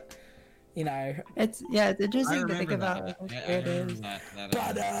idiot, you know. It's interesting to think about how it is.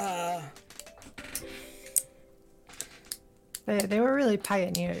 Butter. They were really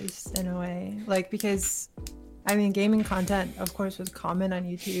pioneers in a way, like, because I mean, gaming content of course was common on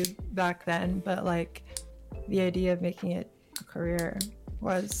YouTube back then, but like the idea of making it a career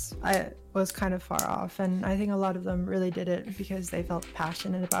was kind of far off, and I think a lot of them really did it because they felt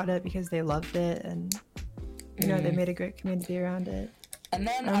passionate about it, because they loved it, and you know, they made a great community around it. And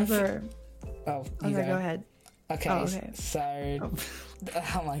then go ahead. Okay. So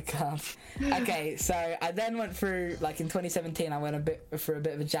oh my god. Okay, so I then went through, like in 2017 I went through a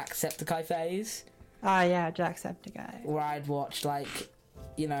bit of a Jacksepticeye phase. Yeah, Jacksepticeye, where I'd watch like,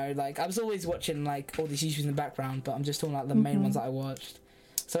 you know, like I was always watching like all these YouTubers in the background, but I'm just talking about the main ones that I watched.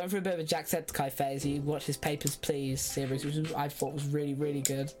 So I went through a bit of a Jacksepticeye phase. He watched his Papers, Please series, which I thought was really, really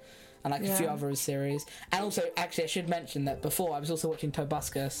good, and like a few other series. And also, actually, I should mention that before I was also watching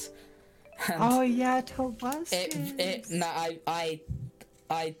Tobuscus. Oh yeah, Tobuscus.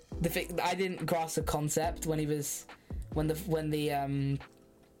 I didn't grasp the concept when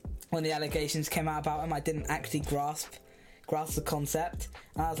the allegations came out about him. I didn't actually grasp the concept,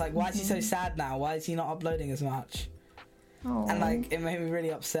 and I was like, why is he so sad now? Why is he not uploading as much? And like, it made me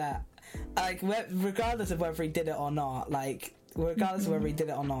really upset. Like, regardless of whether he did it or not, like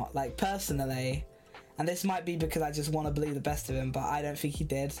personally, and this might be because I just want to believe the best of him, but I don't think he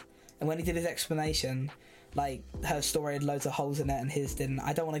did. And when he did his explanation, like, her story had loads of holes in it and his didn't.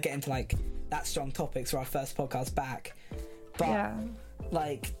 I don't want to get into like that strong topics for our first podcast back, but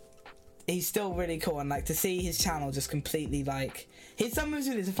like, he's still really cool, and like to see his channel just completely like, some of his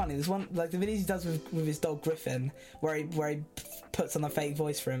videos are funny. There's one, like the videos he does with his dog Griffin, where he puts on a fake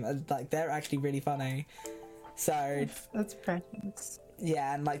voice for him, and like they're actually really funny. So that's precious.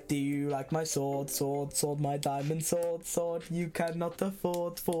 Yeah, and like, do you like my sword, my diamond sword, you cannot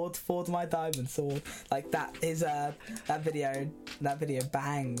afford my diamond sword. Like that is that video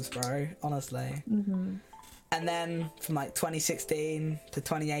bangs, bro, honestly. And then from like 2016 to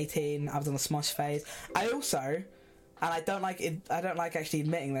 2018, I was on the Smosh phase. I also, and I don't like actually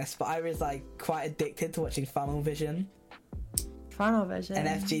admitting this, but I was like quite addicted to watching Funnel Vision and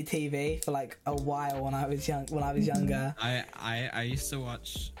FGTV for like a while when I was younger. I used to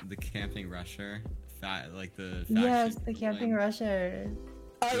watch the Camping Rusher, the Camping Rusher.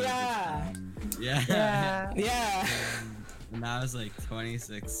 Oh yeah. Yeah. Yeah. And that was like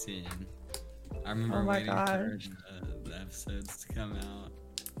 2016. I remember Oh my waiting for gosh. the episodes to come out.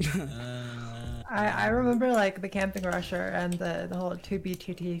 I remember like the Camping Rusher and the whole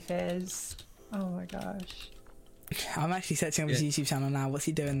 2B2T phase. Oh my gosh. I'm actually searching up his YouTube channel now. What's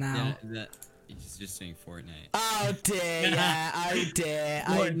he doing now? He's just doing Fortnite. Oh dear, yeah, oh dear,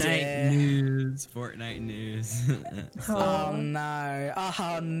 oh Fortnite dear. news. Fortnite news. Oh no,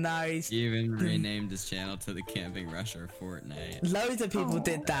 oh no. He even renamed his channel to the Camping Rusher Fortnite. Loads of people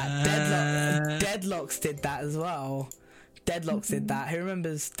did that. Deadlocks did that as well. Deadlocks did that. Who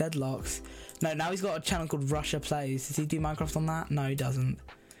remembers Deadlocks? No, now he's got a channel called Russia Plays. Does he do Minecraft on that? No, he doesn't.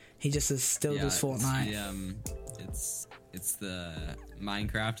 He just still does Fortnite. It's the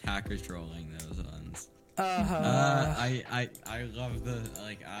Minecraft hackers trolling those ones. I love the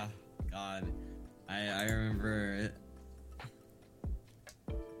God. I remember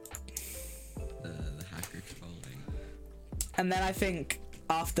the hacker trolling. And then I think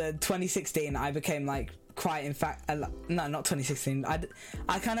after 2016, I became like quite, in fact, no, not 2016. I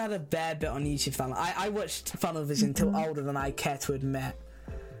kind of had a bad bit on YouTube Funnel. I watched Funnel Vision till older than I care to admit.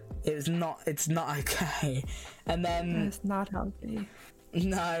 It's not okay. And then It's not healthy.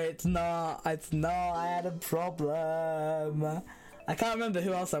 no, it's not. I had a problem. I can't remember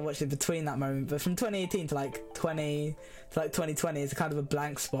who else I watched in between that moment, but from 2018 to like 2020 is kind of a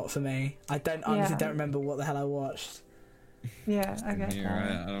blank spot for me. I honestly don't remember what the hell I watched. Yeah, I get Here,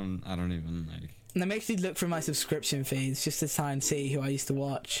 that. I don't even like. And I make sure look through my subscription feeds just to try and see who I used to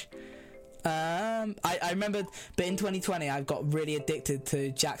watch. I remember, but in 2020 I got really addicted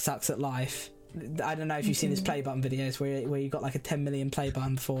to Jack Sucks at Life. I don't know if you've seen his play button videos where you got like a 10 million play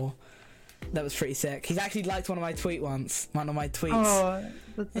button before. That was pretty sick. He's actually liked one of my tweets. Oh,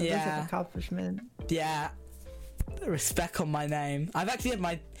 that's an accomplishment. Yeah, respect on my name. I've actually had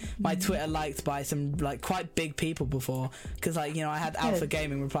my Twitter liked by some like quite big people before, because like, you know, I had Alpha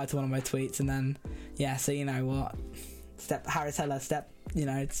Gaming reply to one of my tweets, and then so you know what, Harris Heller step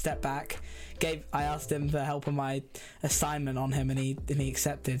back. I asked him for help on my assignment on him, and he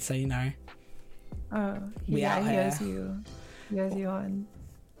accepted. So you know. Oh yeah, he owes you. He owes you one.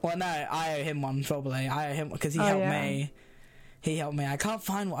 Well, no, I owe him one probably. I owe him because he helped me. He helped me. I can't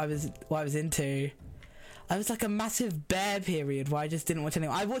find what I was into. I was like a massive bear period where I just didn't watch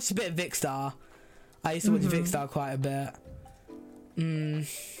anything. I watched a bit of Vicstar. I used to watch Vicstar quite a bit. I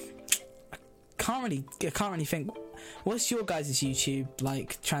can't really think. What's your guys' YouTube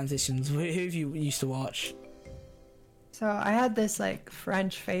like transitions? Who have you used to watch? So I had this like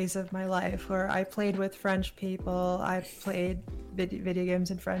French phase of my life where I played with French people. I played video games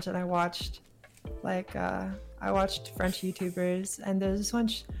in French, and I watched French YouTubers. And there's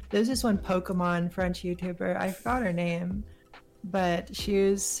this one Pokemon French YouTuber. I forgot her name, but she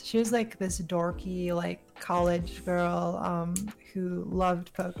was like this dorky like college girl who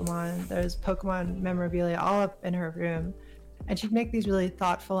loved Pokemon. There's Pokemon memorabilia all up in her room, and she'd make these really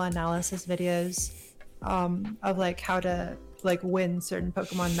thoughtful analysis videos of like how to like win certain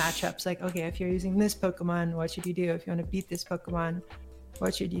Pokemon matchups. Like, okay, if you're using this Pokemon, what should you do? If you want to beat this Pokemon,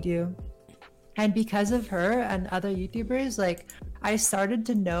 what should you do? And because of her and other YouTubers, like I started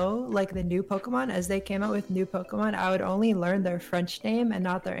to know like the new Pokemon as they came out with new Pokemon. I would only learn their French name and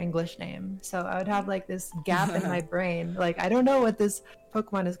not their English name. So I would have like this gap in my brain. Like, I don't know what this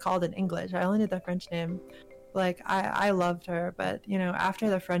Pokemon is called in English. I only knew the French name. Like I loved her, but you know, after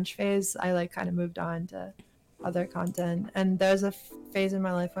the French phase, I like kind of moved on to other content. And there's a phase in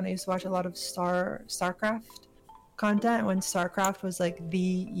my life when I used to watch a lot of StarCraft content, when StarCraft was like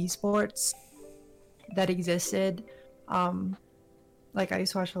the esports that existed. Like I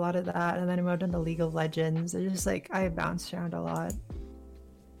used to watch a lot of that, and then I moved into League of Legends. It's just like I bounced around a lot.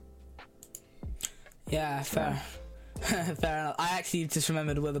 Yeah, fair. Fair enough. I actually just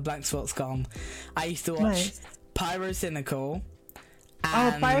remembered where the blank spot's gone. I used to watch Pyrocynical.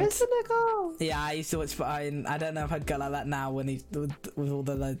 Oh, Pyrocynical! Yeah, I used to watch. I don't know if I'd go like that now when he with all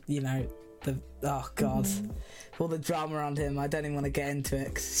the you know the oh god, all the drama around him. I don't even want to get into it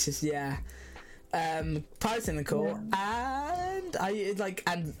because it's just Pyrocynical, and I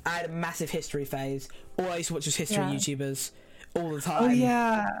had a massive history phase. All I used to watch was history YouTubers all the time. Oh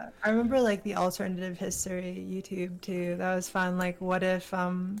yeah, I remember like the alternative history YouTube too. That was fun. Like, what if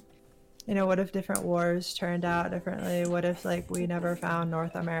what if different wars turned out differently? What if like we never found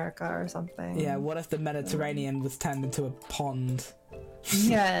North America or something? Yeah, what if the Mediterranean was turned into a pond?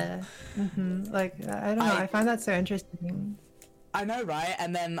 Yeah. Like, I don't know. I find that so interesting. I know, right?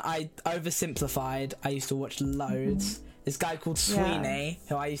 And then I oversimplified. I used to watch loads. This guy called Sweeney,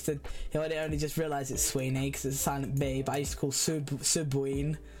 who I only just realised it's Sweeney because it's a silent B, but I used to call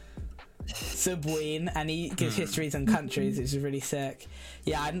Subween. Subween, and he gives histories and countries, which is really sick.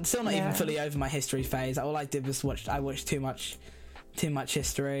 Yeah, I'm still not even fully over my history phase. All I did was watch too much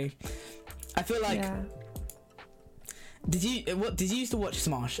history. I feel like did you used to watch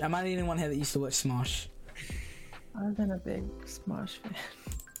Smosh? Am I the only one here that used to watch Smosh? I've been a big Smosh fan.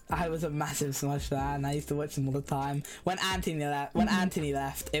 I was a massive Smosh fan. I used to watch them all the time. When Anthony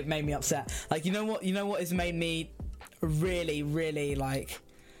left, it made me upset. Like, you know what has made me really, really like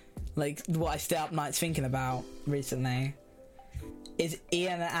what I stay up nights thinking about recently is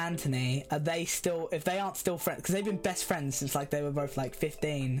Ian and Anthony. Are they still, if they aren't still friends, because they've been best friends since like they were both like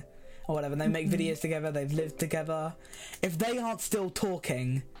 15 or whatever, and they make videos together, they've lived together. If they aren't still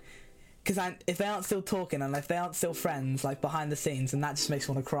talking, if they aren't still talking and if they aren't still friends, like behind the scenes, and that just makes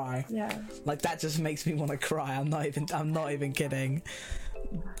me want to cry. Yeah. Like, that just makes me want to cry. I'm not even kidding.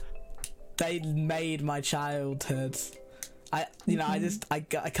 They made my childhood. I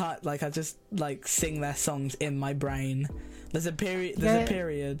can't, like, I just like sing their songs in my brain. There's a period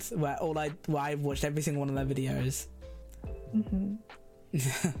where I watched every single one of their videos.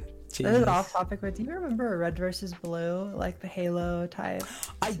 This is off topic, but do you remember Red versus Blue, like the Halo type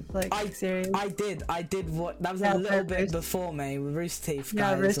series? I did what that was a little bit before me with Rooster Teeth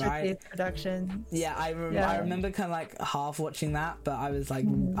guys, Rooster right? Teeth Productions. Yeah, I remember kind of like half watching that, but I was like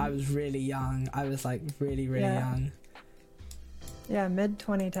I was really young. I was like really young. Yeah, mid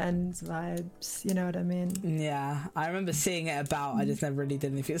 2010s vibes. You know what I mean? Yeah, I remember seeing it about. I just never really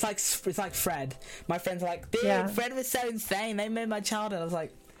did anything. It's like Fred. My friends are like, dude, Fred was so insane. They made my childhood. I was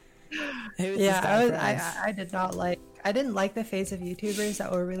like, who is this guy? I didn't like the phase of YouTubers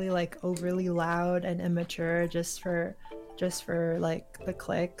that were really like overly loud and immature just for like the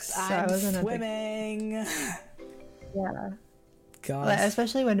clicks. So I wasn't swimming. Yeah. God. Like,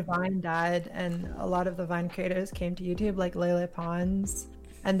 especially when Vine died and a lot of the Vine creators came to YouTube, like Lele Pons,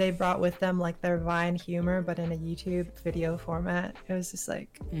 and they brought with them like their Vine humor but in a YouTube video format. It was just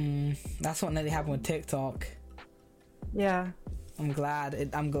like that's what nearly happened with TikTok. Yeah. I'm glad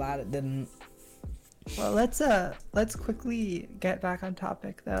it didn't. Well, let's quickly get back on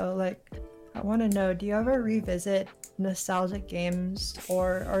topic though. Like, I want to know, do you ever revisit nostalgic games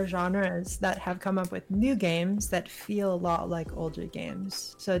or genres that have come up with new games that feel a lot like older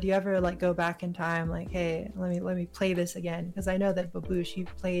games? So do you ever like go back in time, like, hey, let me play this again? Because I know that Baboosh,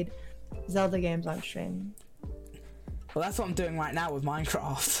 you've played Zelda games on stream. Well, that's what I'm doing right now with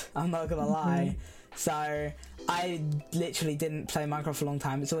Minecraft. I'm not gonna lie. So I literally didn't play Minecraft for a long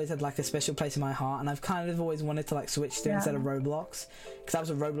time. It's always had like a special place in my heart, and I've kind of always wanted to like switch to instead of Roblox, because I was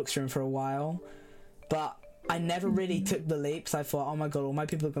a Roblox streamer for a while, but I never really took the leap. So I thought, oh my god, all my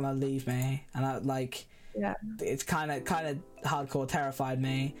people are gonna leave me, and I like, it's kind of hardcore terrified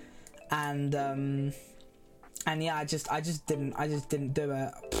me, and yeah, I just didn't do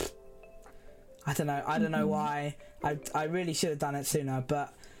it. I don't know why. I really should have done it sooner,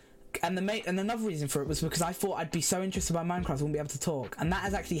 but. And another reason for it was because I thought I'd be so interested by Minecraft I wouldn't be able to talk, and that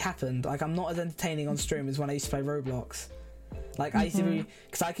has actually happened. Like, I'm not as entertaining on stream as when I used to play Roblox. Like, I used to be,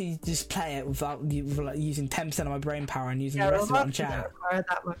 because I could just play it without like, using 10% of my brain power and using the rest of it on chat. Require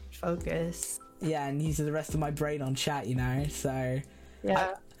that much focus. Yeah, and using the rest of my brain on chat, you know. So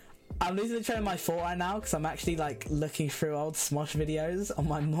yeah, I'm losing the train of my thought right now because I'm actually like looking through old Smosh videos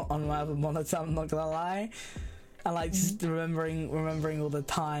on my other monitor. I'm not gonna lie. And like just remembering all the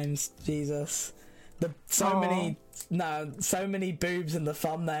times, Jesus, so many boobs in the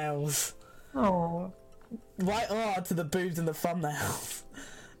thumbnails. Oh, right to the boobs in the thumbnails.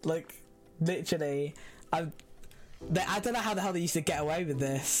 Like, literally, I don't know how the hell they used to get away with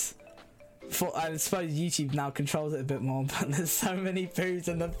this. I suppose YouTube now controls it a bit more, but there's so many boobs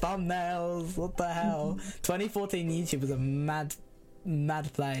in the thumbnails. What the hell? 2014 YouTube was a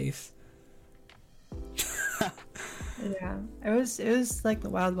mad place. Yeah, it was like the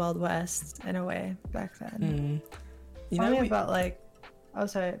Wild Wild West in a way back then. Tell me about like, oh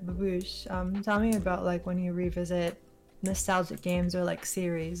sorry, Baboosh. Tell me about like when you revisit nostalgic games or like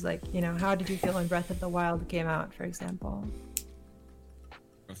series. Like, you know, how did you feel when Breath of the Wild came out, for example?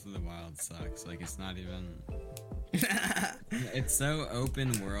 Breath of the Wild sucks. Like, it's not even. It's so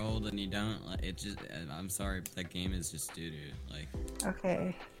open world, and you don't. It just. I'm sorry, but that game is just doo-doo. Like.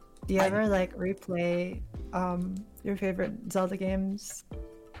 Okay. Do you ever like replay your favorite Zelda games?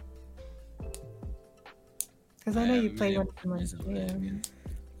 Because I know you played one of them.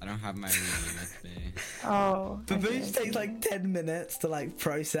 I don't have my review with me. Oh. Baboosh takes like 10 minutes to like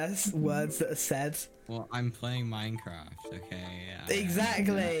process words that are said. Well, I'm playing Minecraft, okay?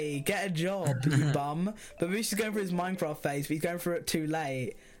 Exactly. Get a job, you bum. Baboosh is going through his Minecraft phase, but he's going through it too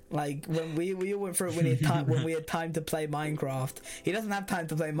late. Like when we all went through it when we had time to play Minecraft. He doesn't have time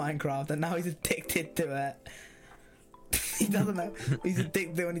to play Minecraft, and now he's addicted to it. He doesn't know. He's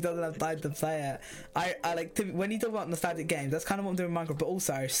addicted when he doesn't have time to play it. I like when you talk about nostalgic games. That's kind of what I'm doing with Minecraft, but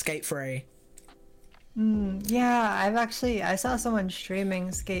also Skate 3. Yeah, I saw someone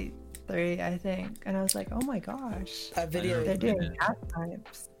streaming Skate 3, I think, and I was like, oh my gosh, A video. they're doing cat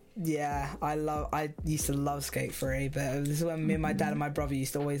types. Yeah, I used to love Skate 3, but this is when me and my dad and my brother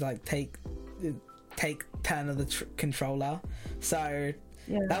used to always like take turn of the controller. So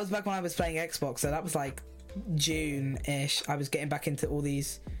Yeah. that was back when I was playing Xbox. So that was like June-ish. I was getting back into all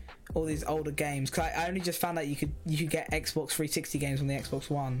these older games because I only just found out you could get Xbox 360 games on the Xbox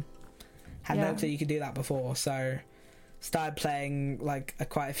One. Had no clue you could do that before. So started playing like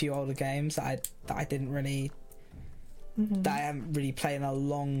quite a few older games that I didn't really. That I haven't really played in a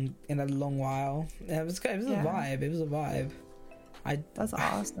long while. Yeah, it was good. It was a vibe. It was a vibe. That's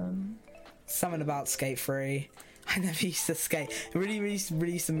awesome. Something about Skate 3. I never used to skate. It really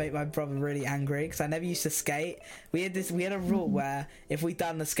used to make my brother really angry because I never used to skate. We had a rule where if we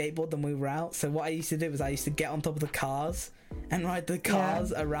done the skateboard, then we were out. So what I used to do was I used to get on top of the cars and ride the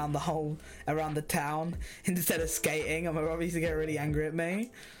cars around the town instead of skating. And my brother used to get really angry at me.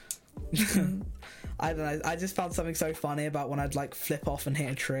 I don't know. I just found something so funny about when I'd like flip off and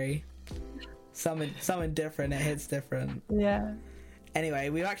hit a tree. Something different. It hits different. Yeah. Anyway,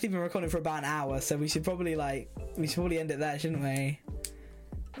 we've actually been recording for about an hour, so we should probably end it there, shouldn't we?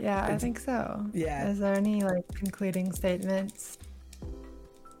 Yeah, I think so. Yeah. Is there any like concluding statements?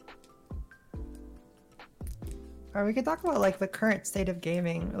 Or we could talk about like the current state of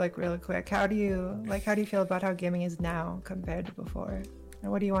gaming, like really quick. How do you feel about how gaming is now compared to before?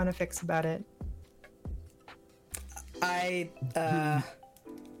 And what do you want to fix about it? Everything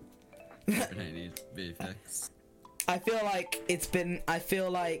needs to be fixed. I feel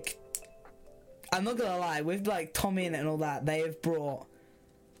like I'm not gonna lie, with like Tommy in it and all that, they've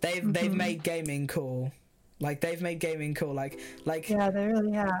made gaming cool. Like they've made gaming cool. Like yeah, they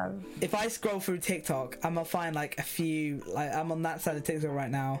really have. If I scroll through TikTok, I'm gonna find like a few. Like I'm on that side of TikTok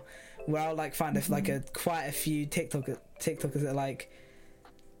right now, where I'll like find quite a few TikTokers that like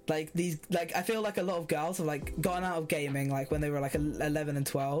these, like I feel like a lot of girls have like gotten out of gaming like when they were like 11 and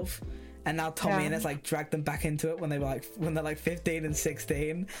 12, and now Tommy and it's like dragged them back into it when they're like 15 and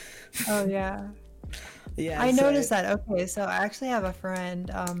 16. Oh yeah. Yeah, I noticed that. Okay, so I actually have a friend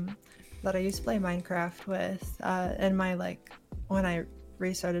that I used to play Minecraft with in my when I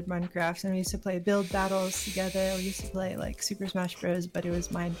restarted Minecraft, and we used to play build battles together. We used to play like Super Smash Bros, but it was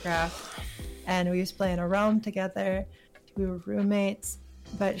Minecraft, and we used to play in a realm together. We were roommates,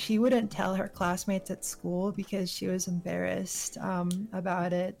 but she wouldn't tell her classmates at school because she was embarrassed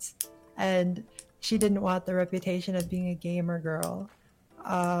about it, and she didn't want the reputation of being a gamer girl.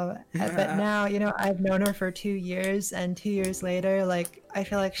 But now, I've known her for 2 years, and 2 years later, like, I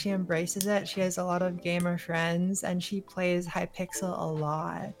feel like she embraces it. She has a lot of gamer friends, and she plays Hypixel a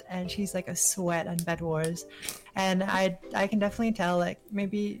lot, and she's like a sweat on Bed Wars. And I can definitely tell, like,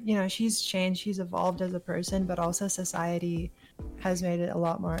 maybe, she's changed, she's evolved as a person, but also society has made it a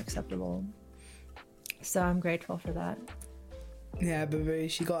lot more acceptable. So I'm grateful for that. Yeah,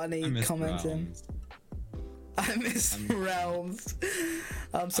 but she got any comments in? I miss Realms.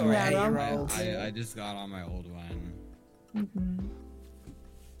 I'm sorry, Yeah, 8-year-olds. I just got on my old one. Mm-hmm.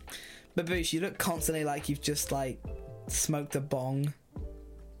 Baboosh, you look constantly like you've just like smoked a bong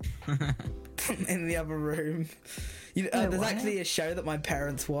in the other room. There's what? actually a show that my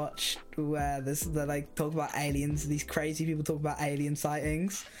parents watch where they like talk about aliens. These crazy people talk about alien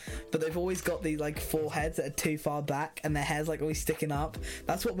sightings, but they've always got these like foreheads that are too far back and their hair's like always sticking up.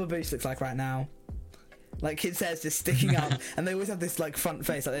 That's what Baboosh looks like right now. Like his hair's just sticking up, and they always have this like front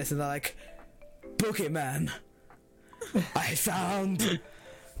face like this, and they're like, "Boogeyman, I found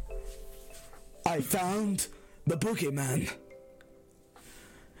the Boogeyman.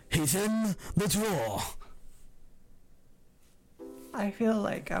 He's in the drawer." I feel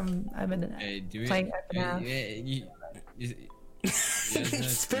like I'm in playing FNAF.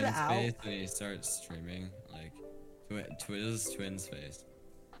 Spit it out. When you start streaming, like Twiz's Twin's face.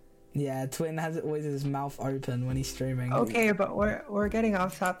 Yeah, Twin always has his mouth open when he's streaming. Okay, but we're getting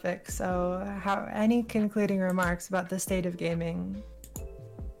off topic. So, any concluding remarks about the state of gaming?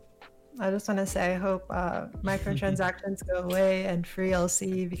 I just want to say I hope microtransactions go away and free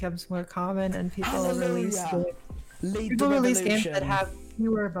LC becomes more common, and people release games that have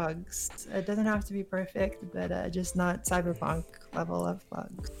fewer bugs. It doesn't have to be perfect, but just not cyberpunk level of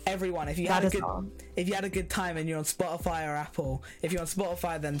bugs. Everyone, if you That had is all. a good time and you're on Spotify or Apple, if you're on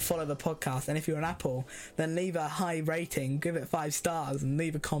Spotify, then follow the podcast, and if you're on Apple, then leave a high rating, give it 5 stars, and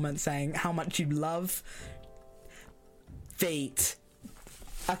leave a comment saying how much you love feet.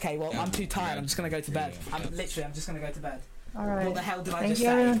 Okay, well, Yeah, I'm too tired. yeah, I'm just gonna go to bed. yeah, I'm just gonna go to bed. All right. What the hell did I Thank just you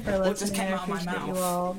say? everyone for What just listening. came I out of my appreciate mouth? you all.